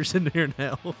strippers in here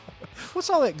now. What's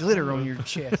all that glitter on your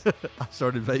chest? I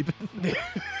started vaping.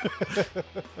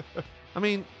 I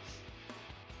mean,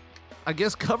 I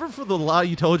guess cover for the lie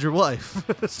you told your wife.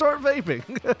 Start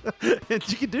vaping. And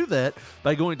you can do that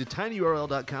by going to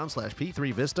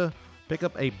tinyurl.com/P3Vista. Pick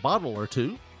up a bottle or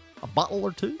two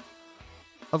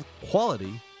of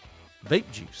quality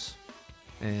vape juice.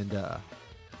 And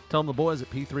tell them the boys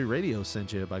at P3 Radio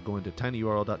sent you by going to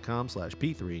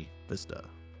tinyurl.com/P3Vista.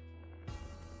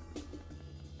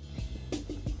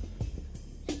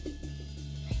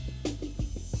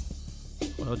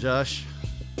 Well, Josh.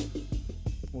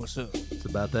 What's up? It's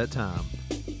about that time.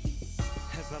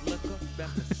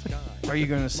 Are you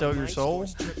going to sell your soul?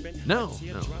 No.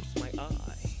 There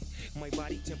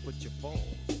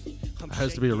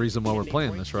has to be a reason why we're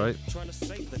playing this, right?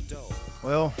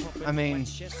 Well, I mean,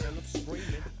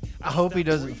 I hope he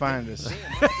doesn't find us.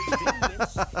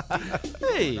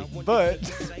 Hey, but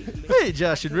hey,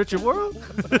 Josh and Richard World.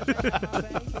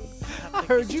 I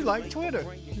heard you like Twitter.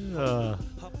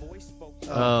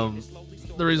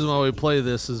 The reason why we play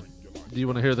this is, do you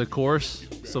want to hear the chorus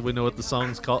so we know what the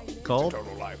song's called?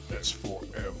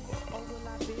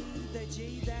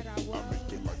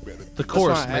 The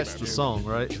chorus makes the song,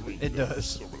 right? It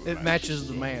does. It matches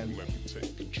the man.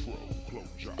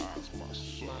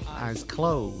 Eyes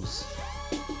closed.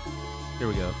 Here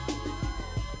we go.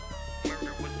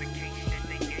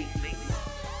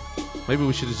 Maybe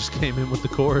we should have just came in with the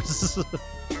chorus.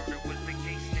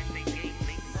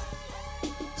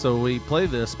 So we play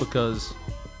this because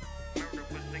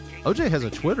OJ has a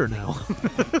Twitter now.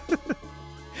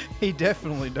 He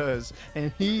definitely does.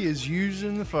 And he is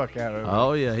using the fuck out of it.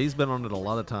 Oh, yeah. He's been on it a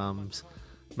lot of times,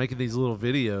 making these little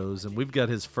videos. And we've got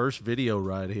his first video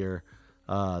right here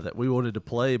that we wanted to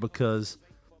play because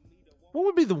what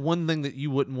would be the one thing that you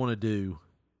wouldn't want to do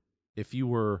if you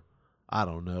were, I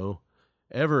don't know,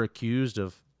 ever accused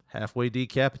of halfway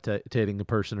decapitating a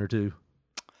person or two?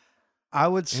 I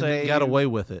would and say then got away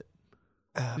with it.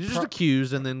 You're just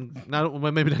accused, and then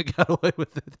maybe not got away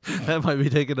with it. That might be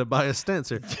taken a biased stance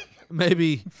here.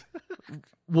 Maybe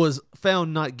was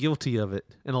found not guilty of it,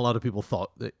 and a lot of people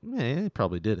thought that he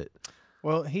probably did it.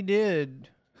 Well, he did.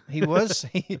 He was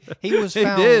he was He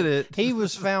found, did it. He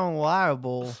was found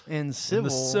liable in civil. In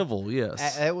the civil,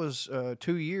 yes. That was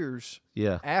 2 years.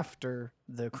 Yeah. After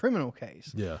the criminal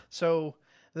case. Yeah. So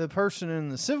the person in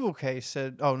the civil case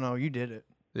said, "Oh no, you did it.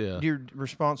 Yeah. You're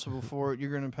responsible for it.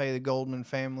 You're going to pay the Goldman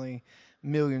family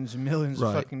millions and millions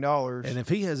of fucking dollars." And if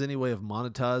he has any way of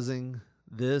monetizing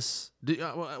this,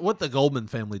 what the Goldman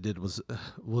family did was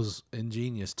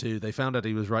ingenious too. They found out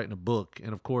he was writing a book,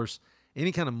 and of course,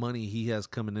 any kind of money he has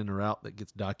coming in or out that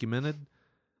gets documented,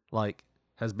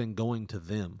 has been going to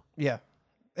them. Yeah,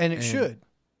 and it should.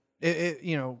 It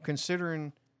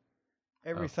considering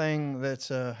everything that's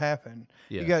happened.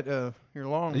 Yeah. You got your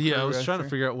lawn. Yeah, I was trying to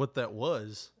figure out what that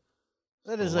was.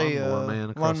 That is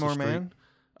a lawnmower man.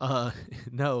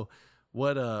 No.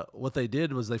 What they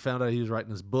did was they found out he was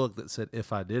writing this book that said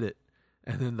 "If I Did It,"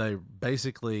 and then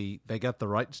they got the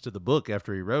rights to the book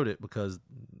after he wrote it because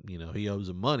he owes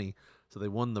them money, so they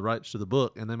won the rights to the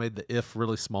book, and they made the "if"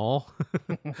 really small,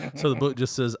 so the book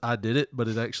just says "I did it," but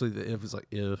it actually the "if" is like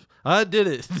 "if I did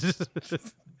it."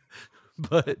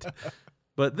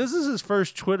 but this is his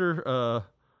first Twitter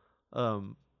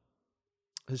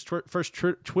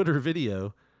Twitter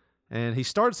video. And he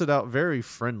starts it out very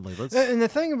friendly. And the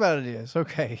thing about it is,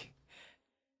 okay,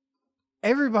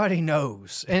 everybody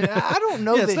knows, and I don't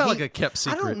know. It's not like a kept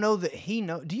secret. I don't know that he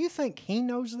knows. Do you think he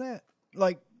knows that?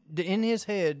 Like in his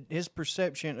head, his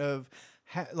perception of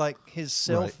his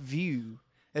self view,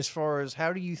 as far as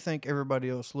how do you think everybody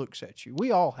else looks at you?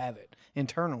 We all have it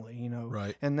internally,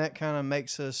 right? And that kind of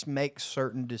makes us make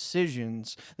certain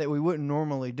decisions that we wouldn't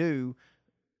normally do.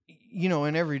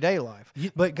 In everyday life.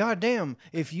 But goddamn,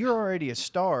 if you're already a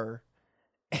star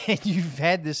and you've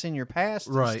had this in your past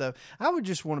and stuff, I would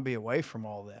just want to be away from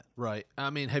all that. Right.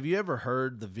 I mean, have you ever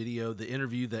heard the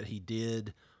interview that he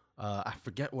did? I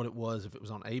forget what it was, if it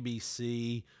was on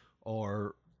ABC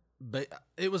or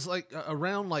it was like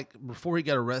around before he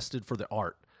got arrested for the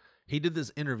art. He did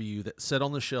this interview that sat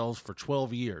on the shelves for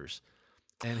 12 years.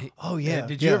 And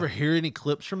did you ever hear any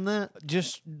clips from that?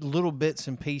 Just little bits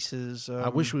and pieces. I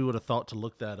wish we would have thought to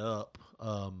look that up.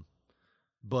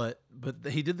 But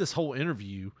he did this whole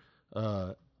interview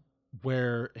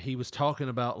where he was talking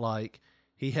about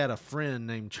he had a friend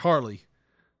named Charlie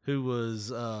who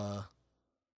was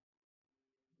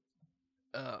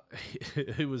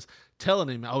who was telling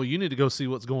him, "Oh, you need to go see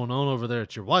what's going on over there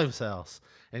at your wife's house."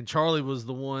 And Charlie was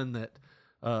the one that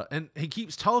and he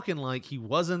keeps talking like he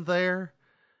wasn't there.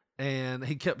 And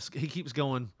he keeps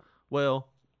going, well,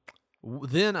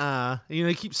 then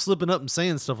he keeps slipping up and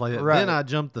saying stuff like that. Right. Then I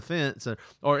jumped the fence.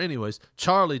 Or anyways,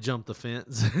 Charlie jumped the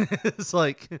fence. It's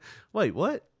like, wait,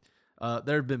 what?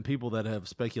 There have been people that have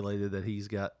speculated that he's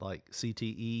got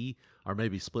CTE or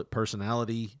maybe split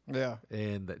personality. Yeah.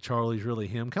 And that Charlie's really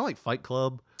him. Kind of like Fight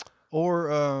Club.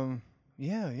 Or, or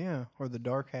the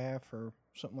dark half or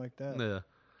something like that. Yeah.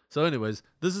 So anyways,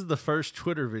 this is the first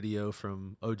Twitter video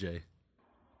from OJ.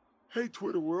 Hey,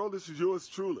 Twitter world, this is yours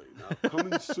truly. Now,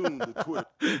 coming soon to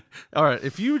Twitter. All right,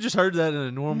 if you just heard that in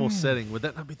a normal setting, would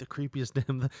that not be the creepiest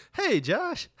damn thing? Hey,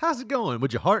 Josh, how's it going?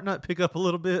 Would your heart not pick up a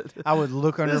little bit? I would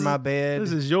look under my bed.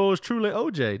 This is yours truly,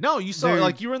 OJ. No, you saw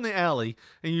it you were in the alley,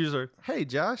 and you just heard, hey,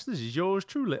 Josh, this is yours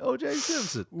truly, OJ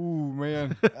Simpson. Ooh,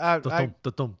 man. I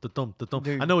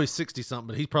know he's 60-something,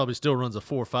 but he probably still runs a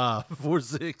 4.5,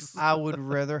 4.6. I would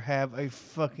rather have a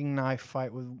fucking knife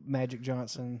fight with Magic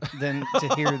Johnson than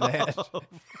to hear that.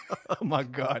 Oh my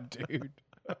God, dude.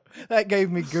 That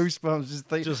gave me goosebumps just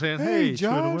thinking. Just saying, hey,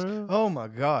 Josh. Oh my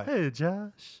God. Hey,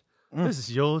 Josh. This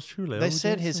is yours truly. They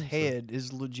said his head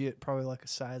is legit probably like a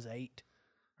size 8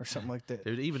 or something like that.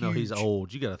 Dude, even though he's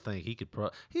old, you got to think he could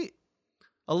he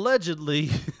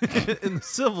allegedly in the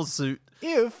civil suit.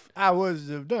 If I was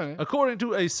to have done it. According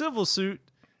to a civil suit,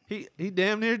 he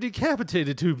damn near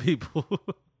decapitated 2 people.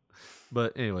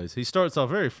 But anyways, he starts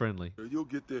off very friendly. You'll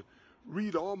get to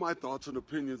read all my thoughts and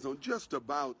opinions on just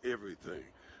about everything.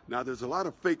 Now, there's a lot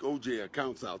of fake OJ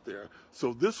accounts out there,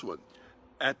 so this one,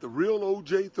 at the real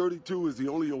OJ32, is the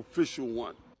only official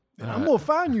one. I'm going to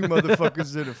find you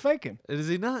motherfuckers that are faking. Is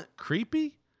he not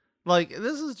creepy?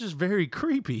 This is just very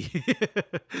creepy.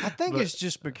 I think it's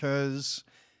just because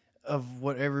of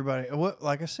what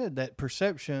like I said, that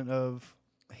perception of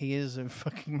he is a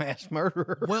fucking mass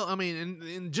murderer. Well, I mean,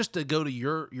 and just to go to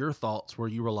your thoughts where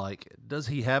you were like, does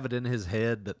he have it in his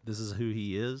head that this is who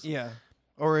he is? Yeah.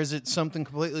 Or is it something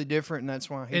completely different and that's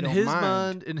why he in don't his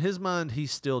mind? In his mind,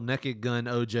 he's still naked gun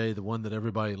OJ, the one that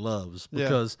everybody loves.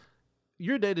 Because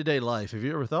your day-to-day life, have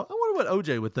you ever thought, I wonder what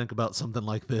OJ would think about something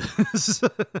like this?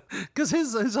 Because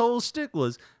his whole shtick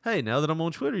was, hey, now that I'm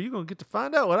on Twitter, you're going to get to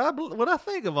find out what I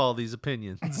think of all these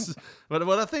opinions. what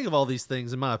I think of all these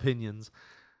things in my opinions.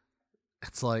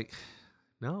 It's like,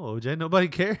 no, OJ, nobody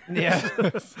cares. Yeah.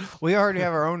 We already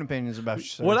have our own opinions about you.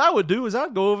 So. What I would do is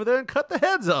I'd go over there and cut the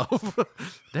heads off.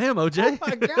 Damn, OJ. Oh,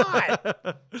 my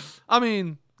God. I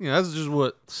mean, that's just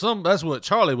that's what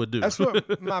Charlie would do. That's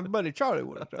what my buddy Charlie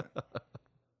would have done.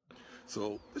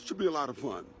 So this should be a lot of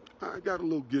fun. I got a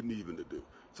little getting even to do.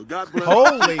 So God bless.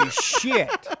 Holy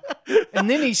shit. And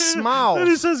then he smiles. And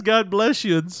he says, God bless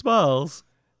you, and smiles.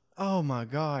 Oh, my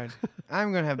God.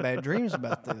 I'm going to have bad dreams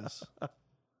about this.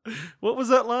 What was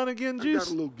that line again, Juice? I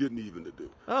got a little getting even to do.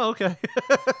 Oh, okay.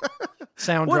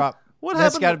 Sound drop.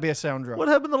 That's got to be a sound drop. What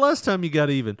happened the last time you got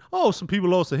even? Oh, some people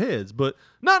lost their heads, but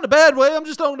not in a bad way. I'm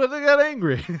just talking that they got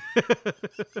angry.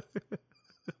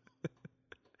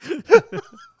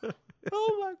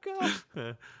 Oh my God.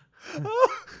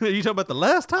 You talking about the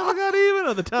last time I got even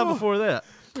or the time before that?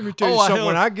 Let me tell you something.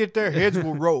 When I get there, heads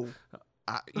will roll.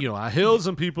 I held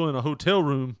some people in a hotel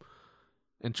room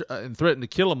and threatened to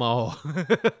kill them all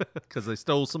because they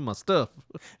stole some of my stuff.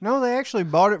 No, they actually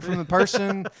bought it from the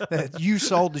person that you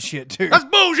sold the shit to. That's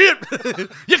bullshit.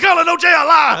 You calling OJ a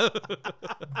lie?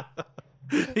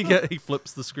 He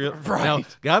flips the script. Right. Now,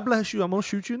 God bless you. I'm gonna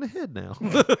shoot you in the head now.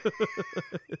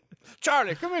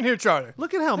 Charlie, come in here, Charlie.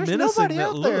 Look at how There's menacing nobody that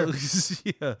out there. looks.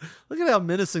 Yeah. Look at how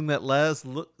menacing that last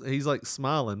look. He's like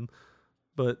smiling.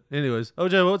 But anyways,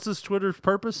 OJ, what's this Twitter's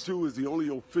purpose? 2 is the only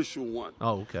official one.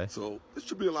 Oh, okay. So this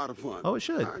should be a lot of fun. Oh, it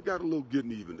should. I got a little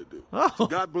getting even to do. Oh. So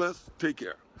God bless. Take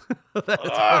care. That's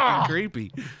fucking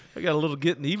creepy. I got a little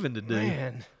getting even to do.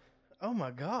 Man. Oh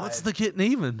my God. What's the getting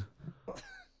even?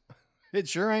 It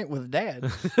sure ain't with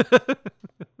Dad.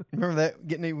 Remember that,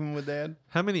 getting even with Dad?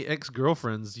 How many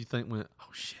ex-girlfriends do you think went, oh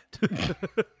shit?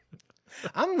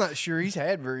 I'm not sure he's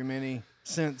had very many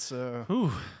since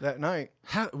that night.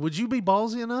 How would you be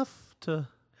ballsy enough to?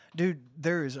 Dude,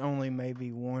 there is only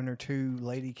maybe 1 or 2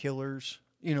 lady killers.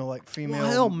 You know, like female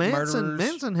Well, hell, murderers.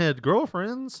 Manson had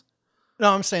girlfriends.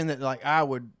 No, I'm saying that like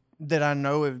that I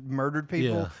know have murdered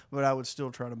people, Yeah. but I would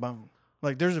still try to bone.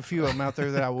 Like there's a few of them out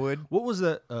there that I would. What was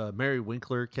that Mary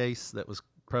Winkler case that was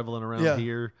prevalent around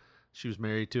here? She was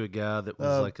married to a guy that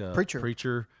was like a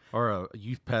preacher or a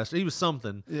youth pastor. He was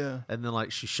something. Yeah. And then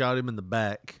like she shot him in the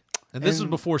back. And this was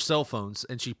before cell phones.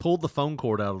 And she pulled the phone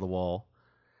cord out of the wall.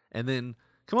 And then,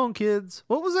 come on, kids.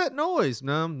 What was that noise?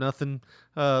 No, nothing.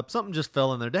 Something just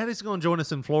fell in there. Daddy's going to join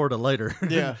us in Florida later.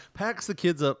 Yeah. Packs the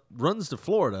kids up, runs to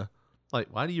Florida. Like,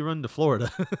 why do you run to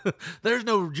Florida? There's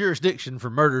no jurisdiction for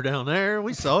murder down there.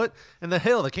 We saw it. And the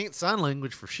hell, they can't sign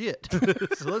language for shit.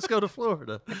 So let's go to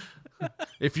Florida.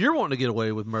 If you're wanting to get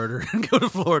away with murder, go to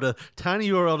Florida.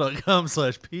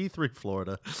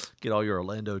 tinyurl.com/P3Florida. Get all your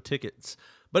Orlando tickets.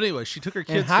 But anyway, she took her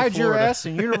kids And hide to Florida. your ass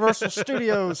in Universal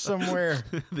Studios somewhere.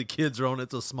 The kids are on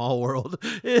It's a Small World.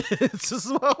 It's a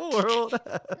small world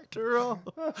after all.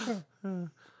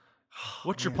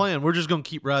 What's your plan? We're just going to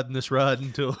keep riding this ride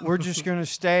until... We're just going to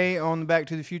stay on the Back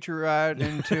to the Future ride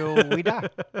until we die.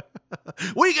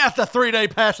 We got the 3-day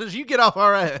passes. You get off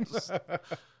our ass.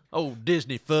 Oh,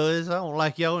 Disney fuzz. I don't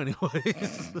like y'all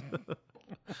anyways.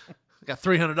 Got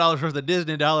 $300 worth of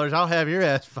Disney dollars. I'll have your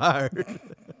ass fired.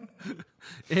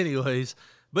 Anyways.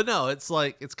 But no, it's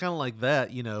kind of like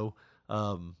that, you know.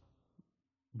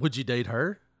 Would you date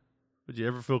her? Would you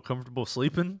ever feel comfortable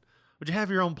sleeping? Would you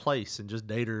have your own place and just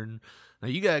date her? And now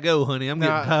you gotta go, honey. I'm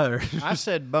getting tired. I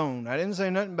said bone. I didn't say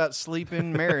nothing about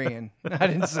sleeping, marrying. I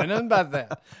didn't say nothing about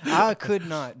that. I could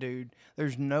not, dude.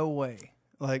 There's no way.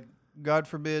 Like, God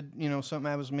forbid, you know, something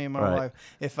happens to me in my life.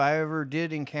 If I ever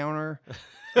did encounter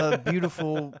a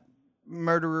beautiful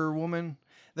murderer woman,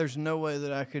 there's no way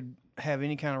that I could have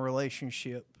any kind of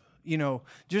relationship. You know,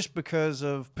 just because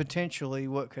of potentially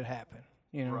what could happen.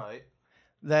 You know,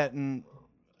 that and.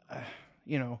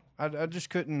 You know, I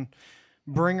just couldn't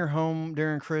bring her home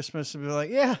during Christmas and be like,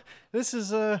 yeah, this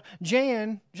is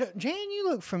Jan. Jan, you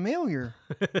look familiar.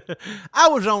 I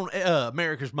was on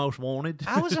America's Most Wanted.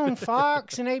 I was on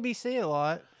Fox and ABC a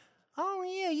lot. Oh,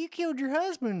 yeah, you killed your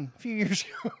husband a few years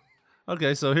ago.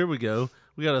 Okay, so here we go.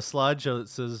 We got a slideshow that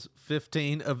says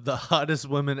 15 of the hottest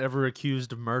women ever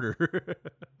accused of murder.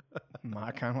 My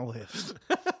kind of list.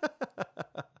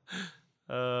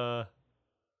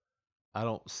 I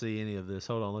don't see any of this.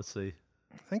 Hold on, let's see.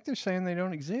 I think they're saying they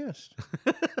don't exist.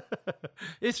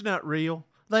 It's not real.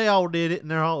 They all did it,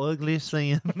 and they're all ugly as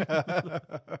sin.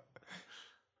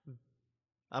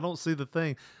 I don't see the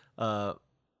thing. Oh,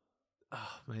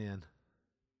 man.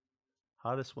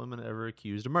 Hottest women ever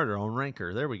accused of murder on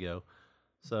Ranker. There we go.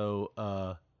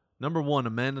 So, number 1,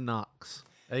 Amanda Knox,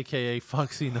 a.k.a.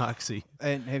 Foxy Knoxy.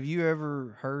 And have you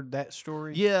ever heard that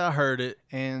story? Yeah, I heard it.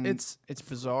 And it's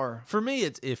bizarre. For me,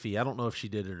 it's iffy. I don't know if she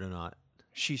did it or not.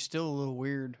 She's still a little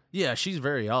weird. Yeah, she's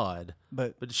very odd.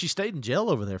 But she stayed in jail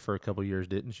over there for a couple years,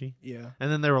 didn't she? Yeah.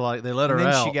 And then they were like, they let her out.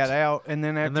 And then she got out. And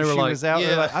then after she was out,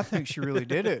 they're like, I think she really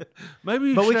did it.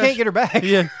 Maybe, but we can't get her back.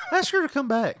 Yeah, ask her to come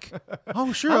back.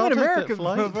 Oh, sure. I'm in America,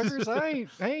 motherfuckers.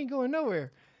 I ain't going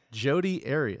nowhere. Jodi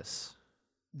Arias.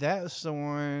 That's the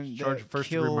one Charged that first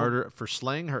killed... degree murder for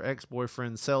slaying her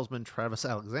ex-boyfriend salesman Travis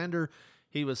Alexander.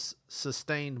 He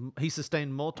sustained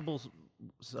multiple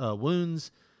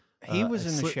wounds. He was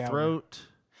in the shower. Throat.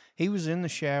 He was in the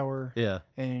shower. Yeah.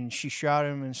 And she shot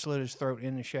him and slit his throat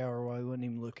in the shower while he wasn't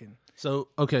even looking. So,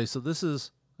 okay, so this is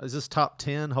this top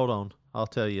 10? Hold on. I'll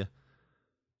tell you.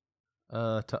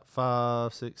 Top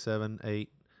 5, 6, 7, 8,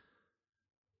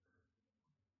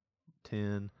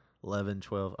 10, 11,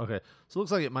 12. Okay. So it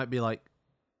looks like it might be like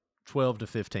 12 to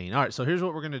 15. All right. So here's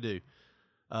what we're going to do.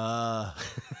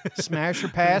 Smash or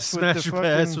pass with Smash the or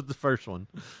pass fucking- with the first one.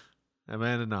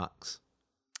 Amanda Knox.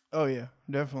 Oh, yeah,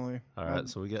 definitely. All right.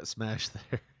 So we got Smash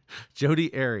there.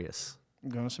 Jodi Arias. I'm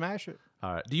going to smash it.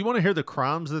 All right. Do you want to hear the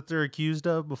crimes that they're accused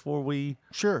of before we?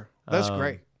 Sure. That's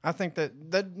great. I think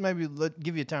that maybe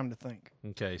give you time to think.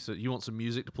 Okay. So you want some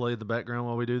music to play in the background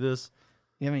while we do this?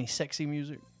 You have any sexy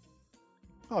music?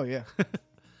 Oh, yeah.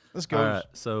 Let's go. All right.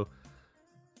 So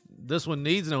this one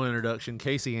needs no introduction.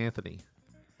 Casey Anthony.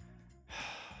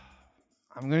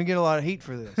 I'm going to get a lot of heat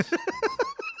for this.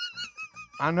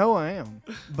 I know I am,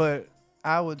 but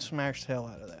I would smash the hell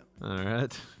out of that. All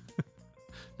right.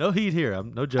 No heat here.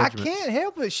 I'm no judgment. I can't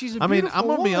help it. She's a I mean, beautiful I'm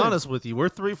gonna be woman. honest with you. We're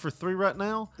 3 for 3 right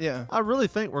now. Yeah. I really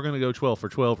think we're gonna go 12 for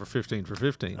 12 or 15 for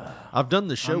 15. I've done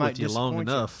the I show might with you long disappoint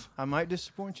you. enough. I might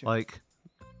disappoint you. Like,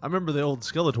 I remember the old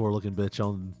Skeletor looking bitch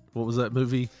on what was that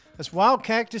movie? That's Wild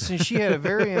Cactus, and she had a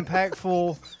very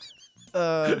impactful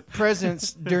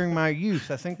presence during my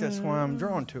youth. I think that's why I'm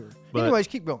drawn to her. But- Anyways,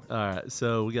 keep going. All right.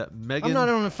 So we got Megan. I'm not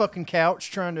on the fucking couch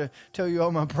trying to tell you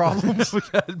all my problems. We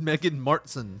got Megan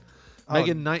Martson. Oh.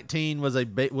 Megan, 19, was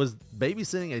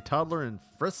babysitting a toddler in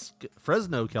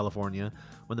Fresno, California,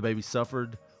 when the baby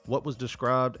suffered what was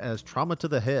described as trauma to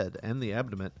the head and the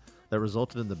abdomen that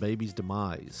resulted in the baby's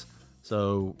demise.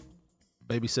 So,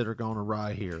 babysitter gone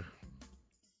awry here.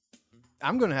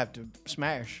 I'm going to have to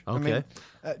smash. Okay.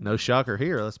 I mean, No shocker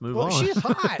here. Let's move well, on. she's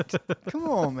hot. Come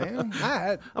on, man.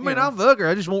 I mean, I'll fuck her.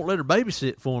 I just won't let her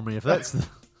babysit for me if that's the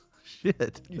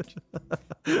shit. Keep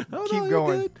you're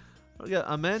going. good. We got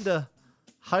Amanda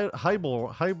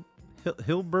Hilberling.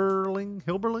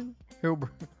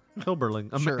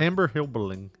 Sure. Amber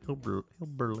Hilberling.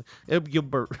 Hilberling. Eddie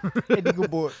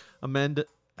Gilbert. Amanda.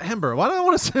 Amber. Why do I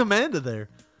want to say Amanda there?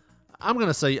 I'm going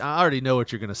to say, I already know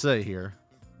what you're going to say here.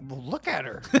 Well, look at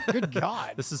her. Good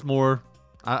God. This is more,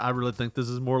 I really think this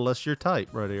is more or less your type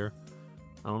right here.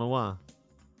 I don't know why,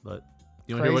 but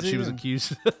you want to hear what she was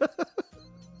accused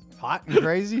Hot and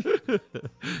crazy.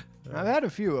 I've had a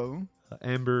few of them.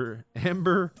 Amber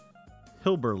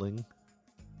Hilberling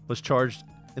was charged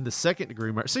in the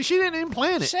second-degree murder. See, she didn't even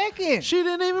plan it. Second. She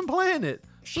didn't even plan it.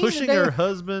 She's Pushing a her damn-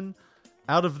 husband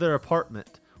out of their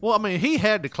apartment. Well, I mean, he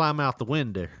had to climb out the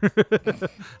window.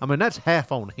 I mean, that's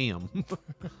half on him.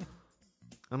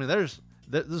 I mean, this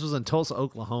was in Tulsa,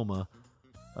 Oklahoma.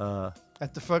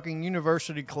 At the fucking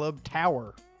University Club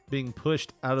Tower. Being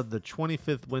pushed out of the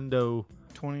 25th window.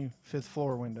 25th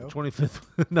floor window. 25th.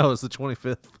 No, it's the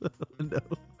 25th window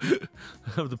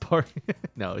of the parking.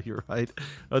 No, you're right.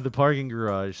 Of the parking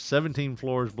garage, 17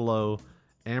 floors below.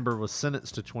 Amber was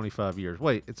sentenced to 25 years.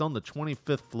 Wait, it's on the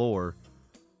 25th floor.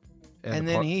 And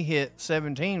then he hit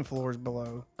 17 floors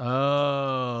below.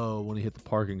 Oh, when he hit the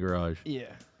parking garage. Yeah.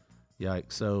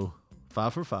 Yikes. So,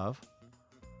 5 for 5.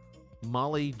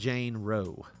 Molly Jane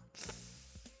Rowe.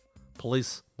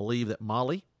 Police believe that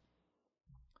Molly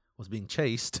was being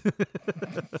chased. Name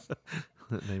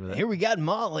of that. Here we got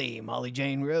Molly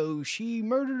Jane Rowe. She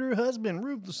murdered her husband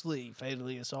ruthlessly,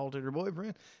 fatally assaulted her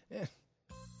boyfriend. Yeah.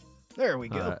 There we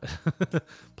go. Right.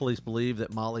 Police believe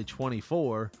that Molly,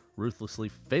 24, ruthlessly,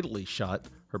 fatally shot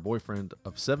her boyfriend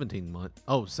of 17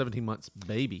 months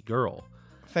baby girl.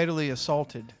 Fatally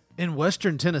assaulted. In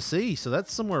western Tennessee, so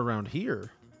that's somewhere around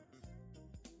here.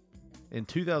 In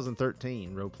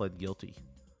 2013, Rowe pled guilty.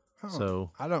 Oh,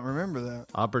 So I don't remember that.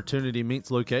 opportunity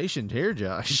meets location here,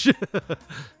 Josh.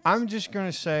 I'm just going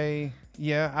to say,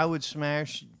 yeah, I would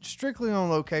smash strictly on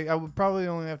location. I would probably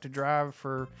only have to drive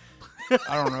for,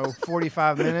 I don't know,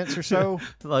 45 minutes or so.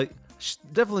 Like,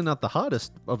 definitely not the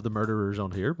hottest of the murderers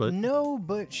on here, but No,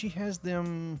 but she has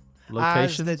them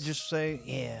Locations? eyes that just say,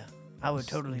 yeah, I would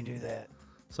totally do that.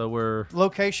 so we're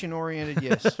Location oriented,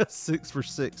 yes. 6 for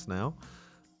 6 now.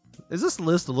 Is this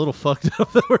list a little fucked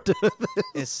up that we're doing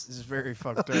this? It's very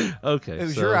fucked up. Okay. It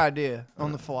was so your idea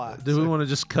on the fly. Do we want to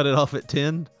just cut it off at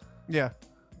 10? Yeah,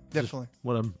 definitely.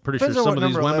 What I'm pretty Depends sure on some what of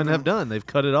these number women 11 have done. They've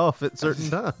cut it off at certain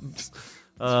times.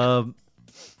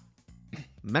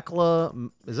 Mekla,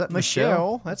 is that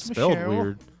Michelle? That's spelled Michelle.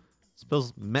 weird.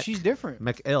 Spells She's different.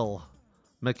 Mekl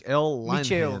Michelle.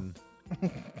 Linehan.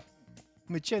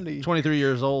 Michele. 23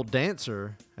 years old,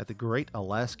 dancer at the Great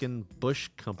Alaskan Bush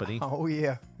Company. Oh,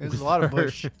 yeah. There's a lot of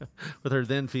bush. With her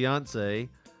then fiance,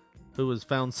 who was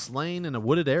found slain in a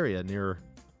wooded area near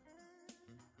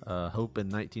Hope in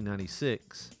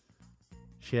 1996.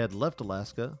 She had left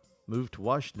Alaska, moved to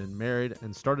Washington, married,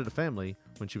 and started a family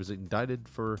when she was indicted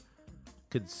for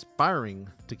conspiring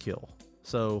to kill.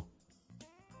 So,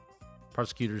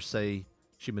 prosecutors say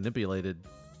she manipulated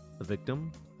the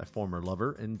victim, a former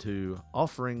lover, into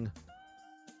offing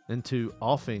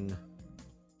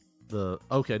the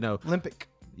Olympic.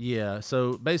 Yeah,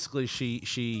 so basically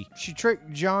she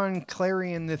tricked John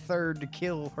Clarion III to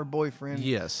kill her boyfriend.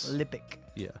 Yes. Lippick.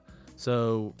 Yeah.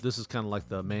 So this is kind of like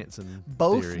the Manson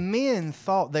Both theory. men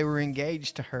thought they were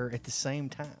engaged to her at the same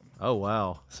time. Oh,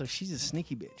 wow. So she's a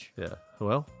sneaky bitch. Yeah.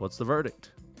 Well, what's the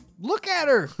verdict? Look at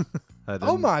her. I Oh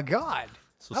didn't- my God.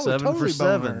 So I would 7 totally for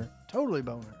bone 7. her. Totally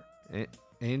bone her.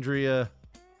 Andrea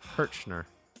Hirschner,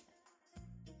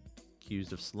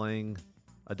 accused of slaying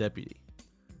a deputy.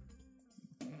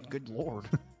 Good Lord.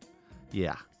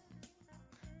 Yeah.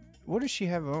 What does she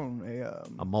have on?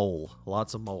 A mole.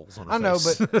 Lots of moles on her I know,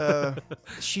 face. but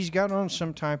she's got on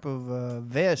some type of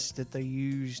vest that they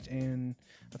used in,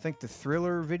 I think, the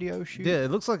Thriller video shoot. Yeah,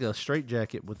 it looks like a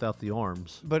straitjacket without the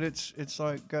arms. But it's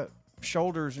like got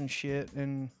shoulders and shit,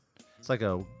 and It's like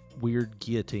a weird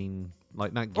guillotine,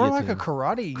 like not or guillotine. like a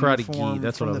karate gi. uniform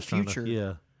That's what from I the was trying future. to.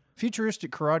 Yeah.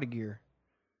 Futuristic karate gear.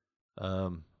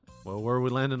 Well, where are we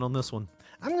landing on this one?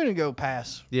 I'm gonna go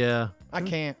pass. Yeah. I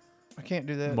can't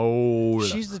do that. Mold.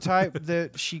 She's the type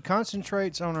that she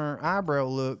concentrates on her eyebrow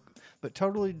look, but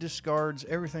totally discards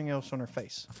everything else on her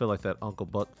face. I feel like that Uncle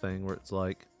Buck thing where it's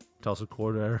like toss a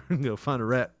quarter at her and go find a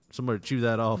rat, somebody chew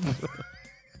that off.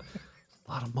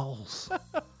 A lot of moles.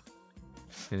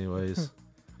 Anyways,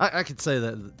 I could say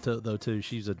that though too.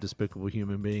 She's a despicable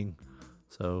human being.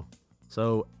 So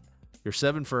you're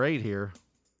 7 for 8 here.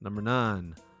 Number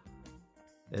 9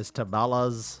 is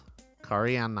Estabelas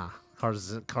Carranza.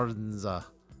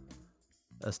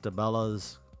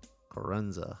 Estabelas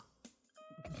Carranza.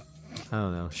 I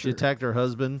don't know. She attacked her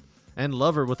husband and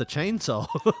lover with a chainsaw.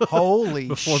 Holy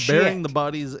before shit. burying the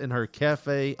bodies in her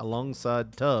cafe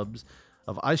alongside tubs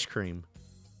of ice cream.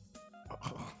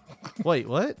 Wait,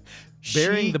 what?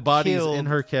 Burying She the bodies killed in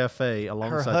her cafe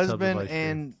alongside her tubs of husband ice cream.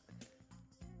 and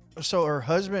so her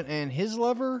husband and his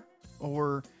lover,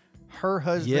 or her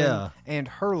husband Yeah. and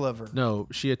her lover. No,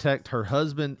 she attacked her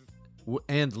husband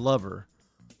and lover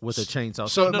with a chainsaw.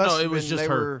 So it no, must it have was been just they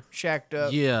her. were shacked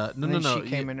up. Yeah, and then she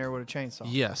came in there with a chainsaw.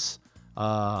 Yes.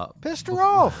 Pissed her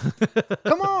off.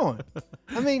 Come on.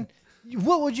 I mean,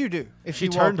 what would you do if She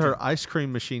you turned walked her ice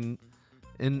cream machine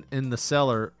in the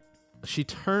cellar. She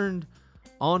turned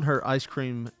on her ice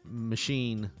cream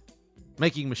making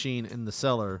machine in the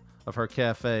cellar of her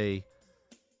cafe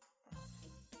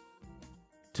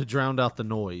to drown out the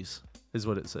noise, is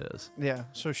what it says. Yeah,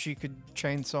 so she could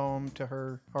chainsaw him to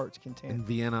her heart's content. In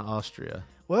Vienna, Austria.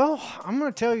 Well, I'm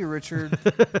going to tell you, Richard,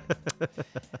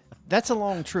 that's a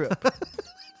long trip.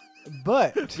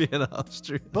 But Vienna,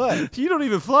 Austria. But you don't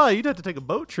even fly. You'd have to take a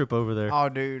boat trip over there. Oh,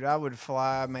 dude, I would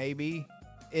fly maybe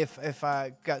if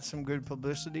I got some good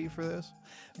publicity for this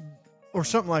or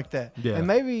something like that. Yeah. And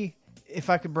maybe if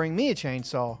I could bring me a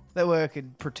chainsaw, that way I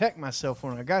could protect myself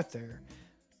when I got there.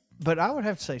 But I would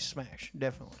have to say smash,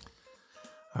 definitely.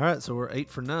 All right, so we're 8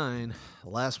 for 9.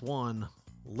 Last one,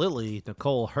 Lily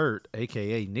Nicole Hurt,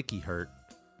 a.k.a. Nikki Hurt.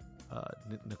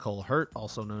 Nicole Hurt,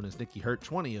 also known as Nikki Hurt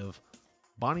 20 of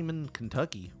Bonnyman,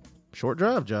 Kentucky. Short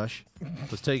drive, Josh.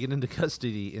 Was taken into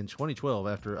custody in 2012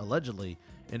 after allegedly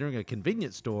entering a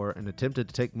convenience store and attempted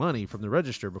to take money from the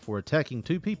register before attacking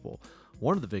 2 people.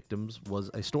 One of the victims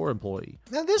was a store employee.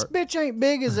 Now, this bitch ain't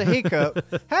big as a hiccup.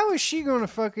 How is she going to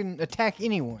fucking attack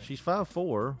anyone? She's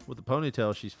 5'4". With a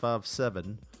ponytail, she's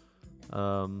 5'7".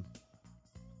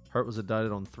 Hurt was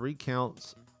indicted on 3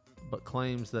 counts, but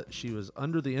claims that she was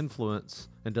under the influence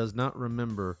and does not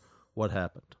remember what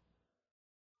happened.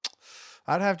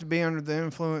 I'd have to be under the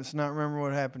influence and not remember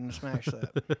what happened to smash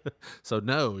that. So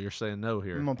no, you're saying no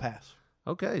here. I'm going to pass.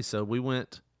 Okay, so we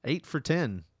went 8 for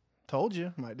 10. Told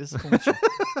you. Might disappoint you.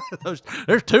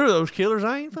 There's 2 of those killers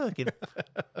I ain't fucking.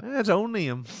 That's on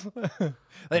them.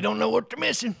 They don't know what they're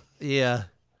missing. Yeah.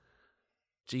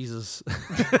 Jesus.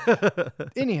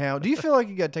 Anyhow, do you feel like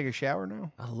you got to take a shower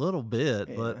now? A little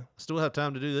bit, but still have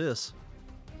time to do this.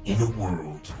 In a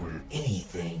world where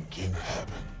anything can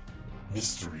happen,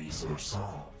 mysteries are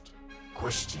solved,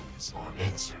 questions are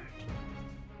answered.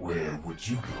 Where would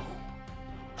you go?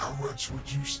 How much would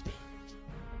you spend?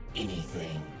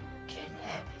 Anything can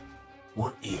happen.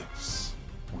 What ifs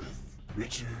with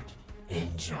Richard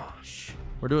and Josh.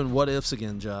 We're doing what ifs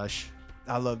again, Josh.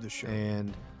 I love this show.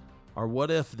 And our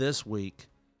what if this week,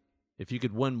 if you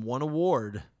could win one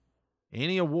award,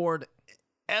 any award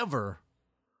ever,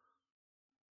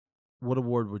 what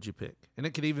award would you pick? And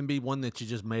it could even be one that you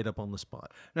just made up on the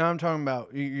spot. No, I'm talking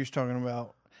about, you're talking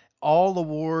about all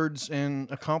awards and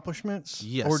accomplishments?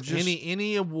 Yes, or just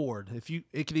any award.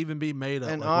 It could even be made up,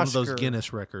 an like Oscar, one of those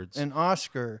Guinness records. An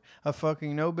Oscar, a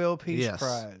fucking Nobel Peace Yes.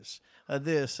 Prize, a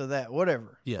this, or that,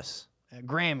 whatever. Yes. A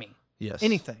Grammy. Yes.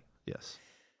 Anything. Yes.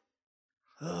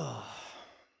 Oh,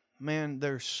 man,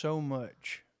 there's so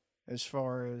much as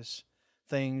far as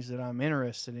things that I'm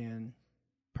interested in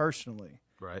personally.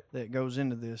 Right. That goes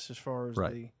into this as far as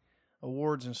Right. the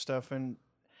awards and stuff. And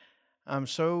I'm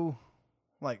so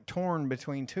like torn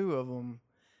between two of them,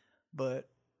 but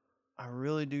I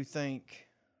really do think.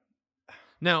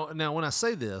 Now, when I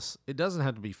say this, it doesn't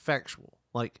have to be factual.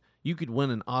 Like, you could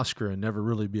win an Oscar and never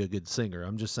really be a good singer.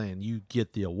 I'm just saying you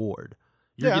get the award.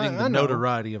 You're getting the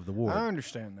notoriety of the award. I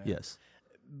understand that. Yes.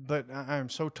 But I'm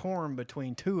so torn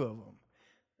between two of them.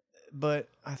 But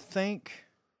I think,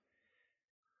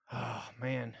 oh,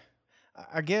 man,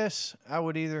 I guess I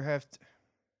would either have to,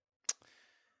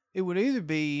 it would either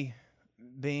be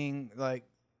being, like,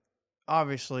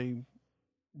 obviously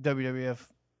WWF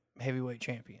heavyweight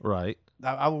champion. Right.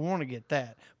 I would want to get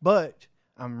that. But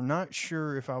I'm not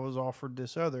sure if I was offered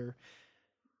this other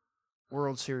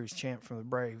World Series champ from the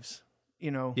Braves. You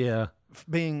know, Yeah.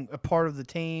 being a part of the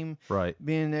team, Right.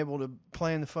 being able to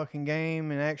play in the fucking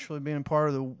game, and actually being a part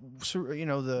of the, you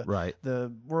know, the Right.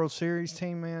 the World Series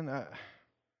team, man.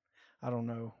 I don't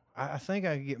know. I think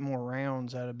I could get more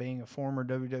rounds out of being a former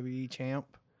WWE champ.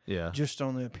 Yeah. Just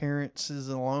on the appearances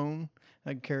alone.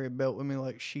 I could carry a belt with me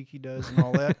like Sheiky does and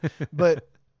all that. But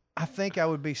I think I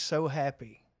would be so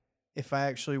happy if I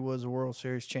actually was a World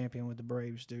Series champion with the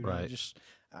Braves, dude. Right.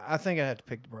 I think I'd have to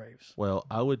pick the Braves. Well,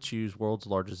 I would choose world's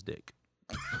largest dick.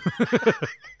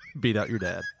 Beat out your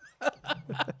dad.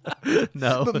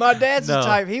 No. But my dad's the No.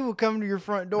 type, he will come to your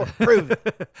front door. Prove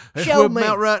it. Let's Show whip 'em me.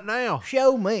 out right now.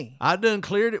 Show me. I done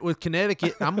cleared it with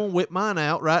Connecticut. I'm gonna whip mine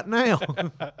out right now.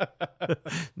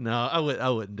 No, I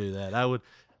wouldn't do that. I would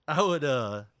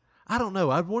I don't know.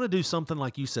 I'd want to do something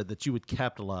like you said that you would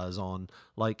capitalize on.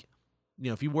 Like, you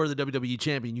know, if you were the WWE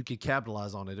champion, you could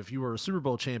capitalize on it. If you were a Super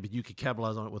Bowl champion, you could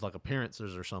capitalize on it with like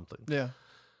appearances or something. Yeah.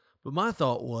 But my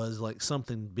thought was like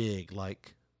something big,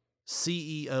 like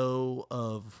CEO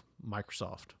of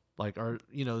Microsoft. Like, or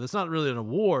you know, that's not really an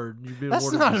award. You'd be That's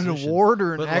awarded not a an position, award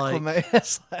or an but, acclamation.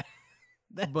 That's like,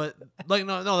 but like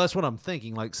no, that's what I'm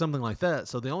thinking. Like something like that.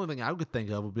 So the only thing I could think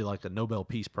of would be like a Nobel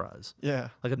Peace Prize. Yeah.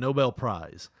 Like a Nobel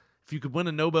Prize. If you could win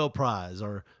a Nobel Prize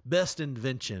or Best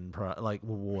Invention like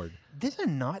award. Did a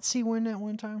Nazi win that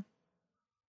one time?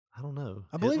 I don't know.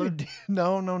 I believe Hitler? it did.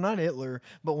 No, not Hitler,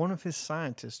 but one of his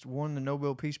scientists won the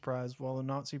Nobel Peace Prize while the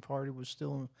Nazi Party was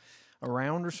still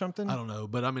around or something. I don't know,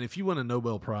 but I mean, if you win a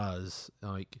Nobel Prize,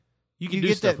 like you can You do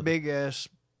get stuff that big ass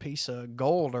piece of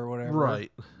gold or whatever,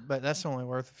 Right. But that's only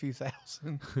worth a few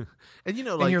thousand. And you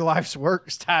know, and like your life's work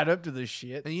is tied up to this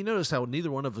shit. And you notice how neither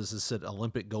one of us has said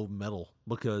Olympic gold medal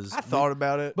because I thought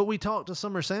about it. But we talked to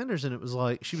Summer Sanders and it was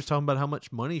like she was talking about how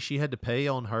much money she had to pay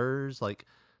on hers. Like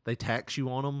they tax you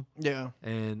on them. Yeah.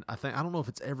 And I don't know if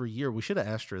it's every year. We should have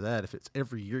asked her that if it's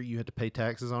every year you had to pay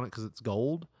taxes on it because it's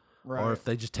gold. Right. Or if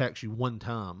they just tax you one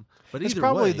time. But It's either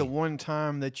probably way, the one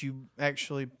time that you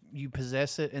actually you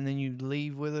possess it and then you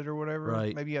leave with it or whatever.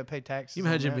 Right. Maybe you got to pay taxes. you on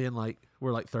imagine that. being like,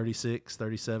 we're like 36,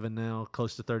 37 now,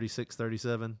 close to 36,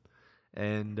 37,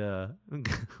 and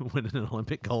winning an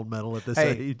Olympic gold medal at this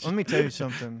Hey, age. let me tell you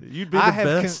something. You'd be the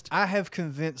best. I have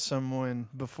convinced someone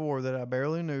before that I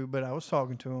barely knew, but I was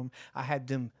talking to them. I had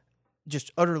them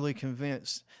just utterly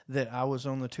convinced that I was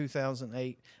on the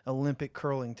 2008 Olympic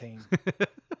curling team.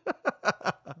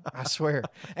 I swear.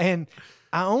 And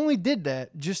I only did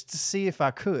that just to see if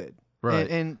I could. Right.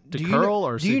 And To do curl you,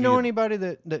 or do see you if know you- anybody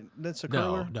that's a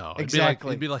curler? No. Exactly.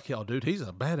 It'd be like, yo, dude, he's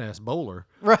a badass bowler.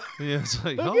 Right. Yeah, it's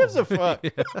like, Who gives a fuck?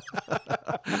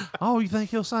 Oh, you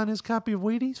think he'll sign his copy of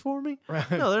Wheaties for me? Right.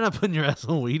 No, they're not putting your ass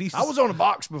on Wheaties. I was on a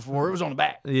box before. It was on the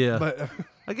back. Yeah. But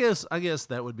I guess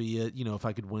that would be it. You know, if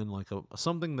I could win like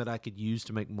something that I could use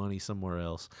to make money somewhere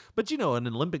else. But you know, an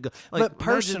Olympic. Like, but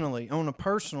personally, on a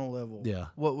personal level, Yeah.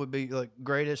 what would be like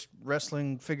greatest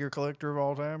wrestling figure collector of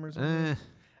all time or something? Eh.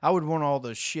 I would want all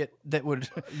the shit that would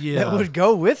Yeah. that would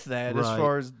go with that as Right.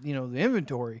 far as the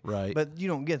inventory. Right. But you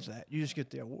don't get that. You just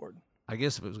get the award. I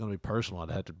guess if it was going to be personal,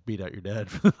 I'd have to beat out your dad.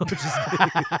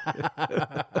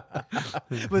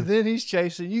 But then he's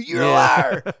chasing you. You're Yeah. a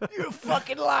liar. You're a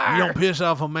fucking liar. You don't piss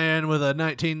off a man with a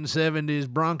 1970s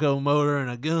Bronco motor and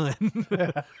a gun.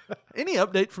 Any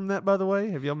update from that, by the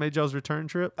way? Have y'all made y'all's return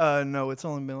trip? No, it's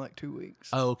only been like 2 weeks.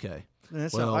 Oh, okay. And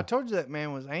that's Well- I told you that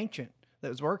man was ancient that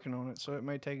was working on it, so it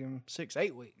may take him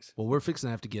 6-8 weeks. Well, we're fixing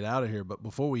to have to get out of here, but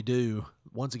before we do,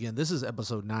 once again, this is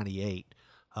episode 98.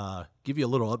 Give you a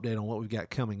little update on what we've got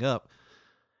coming up.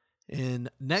 And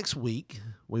next week,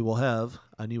 we will have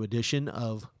a new edition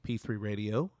of P3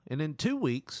 Radio. And in 2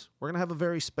 weeks, we're going to have a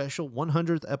very special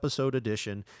 100th episode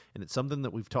edition. And it's something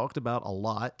that we've talked about a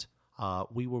lot.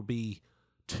 we will be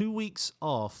 2 weeks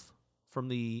off from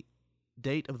the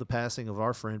date of the passing of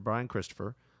our friend Brian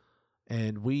Christopher,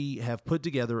 and we have put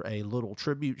together a little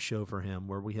tribute show for him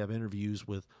where we have interviews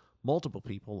with multiple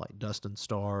people like Dustin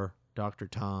Starr, Dr.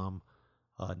 Tom,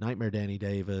 Nightmare Danny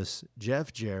Davis,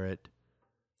 Jeff Jarrett,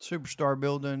 Superstar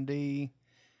Bill Dundee,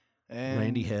 and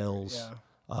Randy Hells.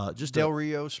 Yeah. Just Del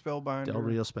Rio Spellbinder. Del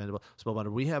Rio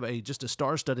Spellbinder. We have just a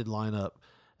star-studded lineup.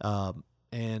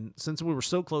 And since we were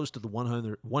so close to the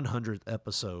 100th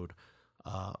episode,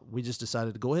 we just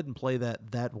decided to go ahead and play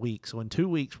that week. So in 2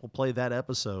 weeks, we'll play that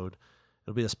episode.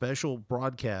 It'll be a special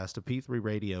broadcast of P3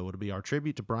 Radio. It'll be our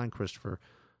tribute to Brian Christopher.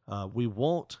 We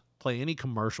won't play any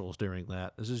commercials during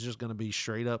that. This is just going to be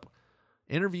straight up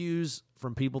interviews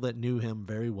from people that knew him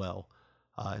very well,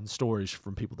 and stories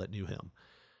from people that knew him.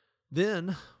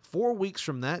 Then 4 weeks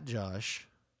from that, Josh,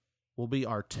 will be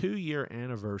our 2-year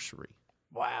anniversary.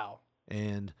 Wow.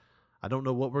 And I don't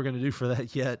know what we're going to do for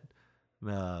that yet.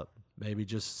 Maybe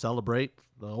just celebrate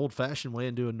the old-fashioned way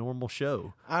and do a normal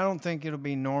show. I don't think it'll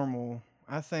be normal.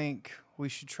 I think we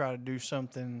should try to do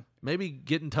something. Maybe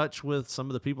get in touch with some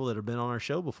of the people that have been on our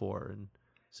show before and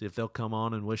see if they'll come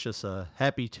on and wish us a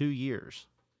happy 2 years.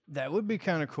 That would be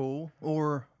kind of cool.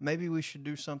 Or maybe we should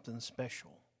do something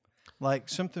special, like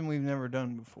something we've never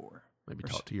done before. Maybe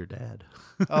talk to your dad.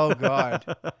 Oh,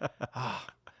 God.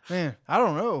 Man, I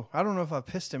don't know. I don't know if I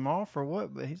pissed him off or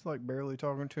what, but he's like barely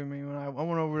talking to me. When I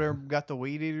went over there and got the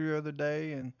weed eater the other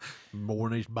day. And more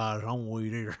than he's buy his own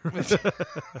weed eater.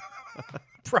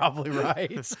 Probably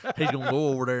right. He's going to go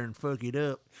over there and fuck it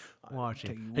up. Watch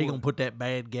him. He's going to put that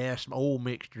bad gas oil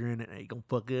mixture in it and he's going to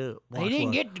fuck it up. He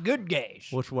didn't get the good gas.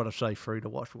 What's what I say, Frida?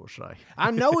 Watch what I say. I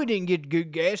know he didn't get the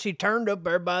good gas. He turned up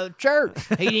there by the church.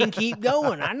 He didn't keep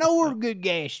going. I know where the good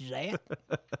gas is at.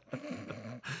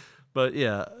 But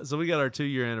yeah, so we got our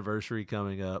 2-year anniversary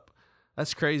coming up.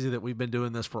 That's crazy that we've been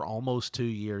doing this for almost 2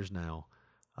 years now.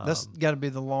 That's got to be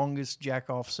the longest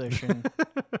jack-off session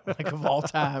of all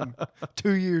time.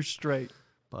 2 years straight.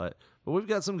 But we've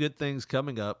got some good things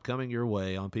coming your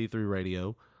way on P3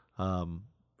 Radio.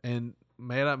 And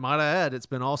might I add, it's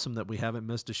been awesome that we haven't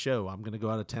missed a show. I'm going to go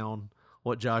out of town.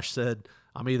 What Josh said,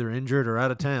 I'm either injured or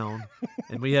out of town,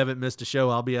 and we haven't missed a show.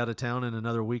 I'll be out of town in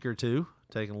another week or two,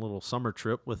 taking a little summer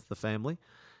trip with the family,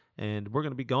 and we're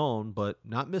going to be gone, but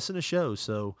not missing a show.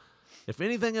 So if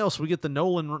anything else, we get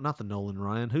not the Nolan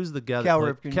Ryan. Who's the guy? Cal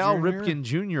Ripken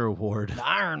Jr. Award. The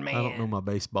Iron Man. I don't know my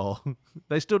baseball.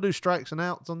 They still do strikes and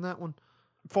outs on that one?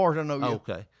 As far as I know, yeah.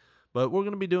 Okay. But we're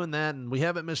going to be doing that, and we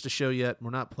haven't missed a show yet.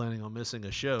 We're not planning on missing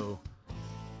a show.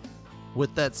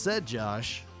 With that said,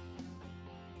 Josh,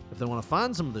 if they want to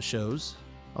find some of the shows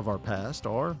of our past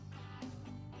or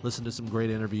listen to some great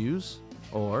interviews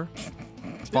or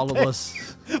follow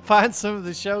us. Find some of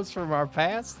the shows from our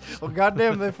past? Well,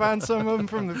 goddamn, they find some of them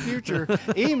from the future.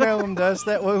 Email them to us.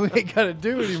 That way we ain't got to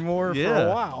do anymore for a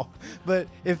while. But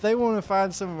if they want to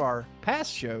find some of our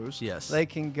past shows, yes, they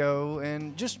can go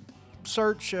and just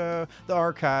search the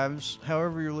archives,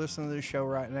 however you're listening to this show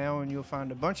right now, and you'll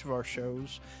find a bunch of our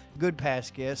shows, good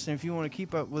past guests. And if you want to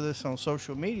keep up with us on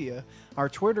social media, our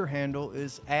Twitter handle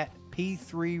is at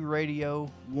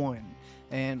P3Radio1.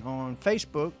 And on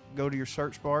Facebook, go to your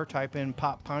search bar, type in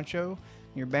Pop Poncho, and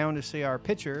you're bound to see our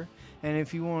picture. And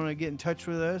if you want to get in touch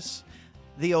with us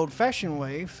the old-fashioned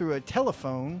way, through a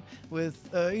telephone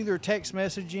with either text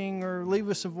messaging or leave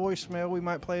us a voicemail, we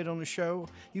might play it on the show.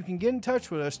 You can get in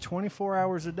touch with us 24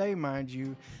 hours a day, mind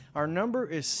you. Our number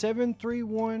is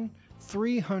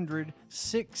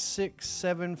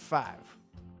 731-300-6675.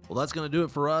 Well, that's going to do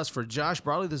it for us. For Josh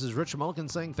Bradley, this is Richard Mulligan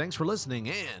saying thanks for listening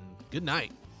and good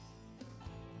night.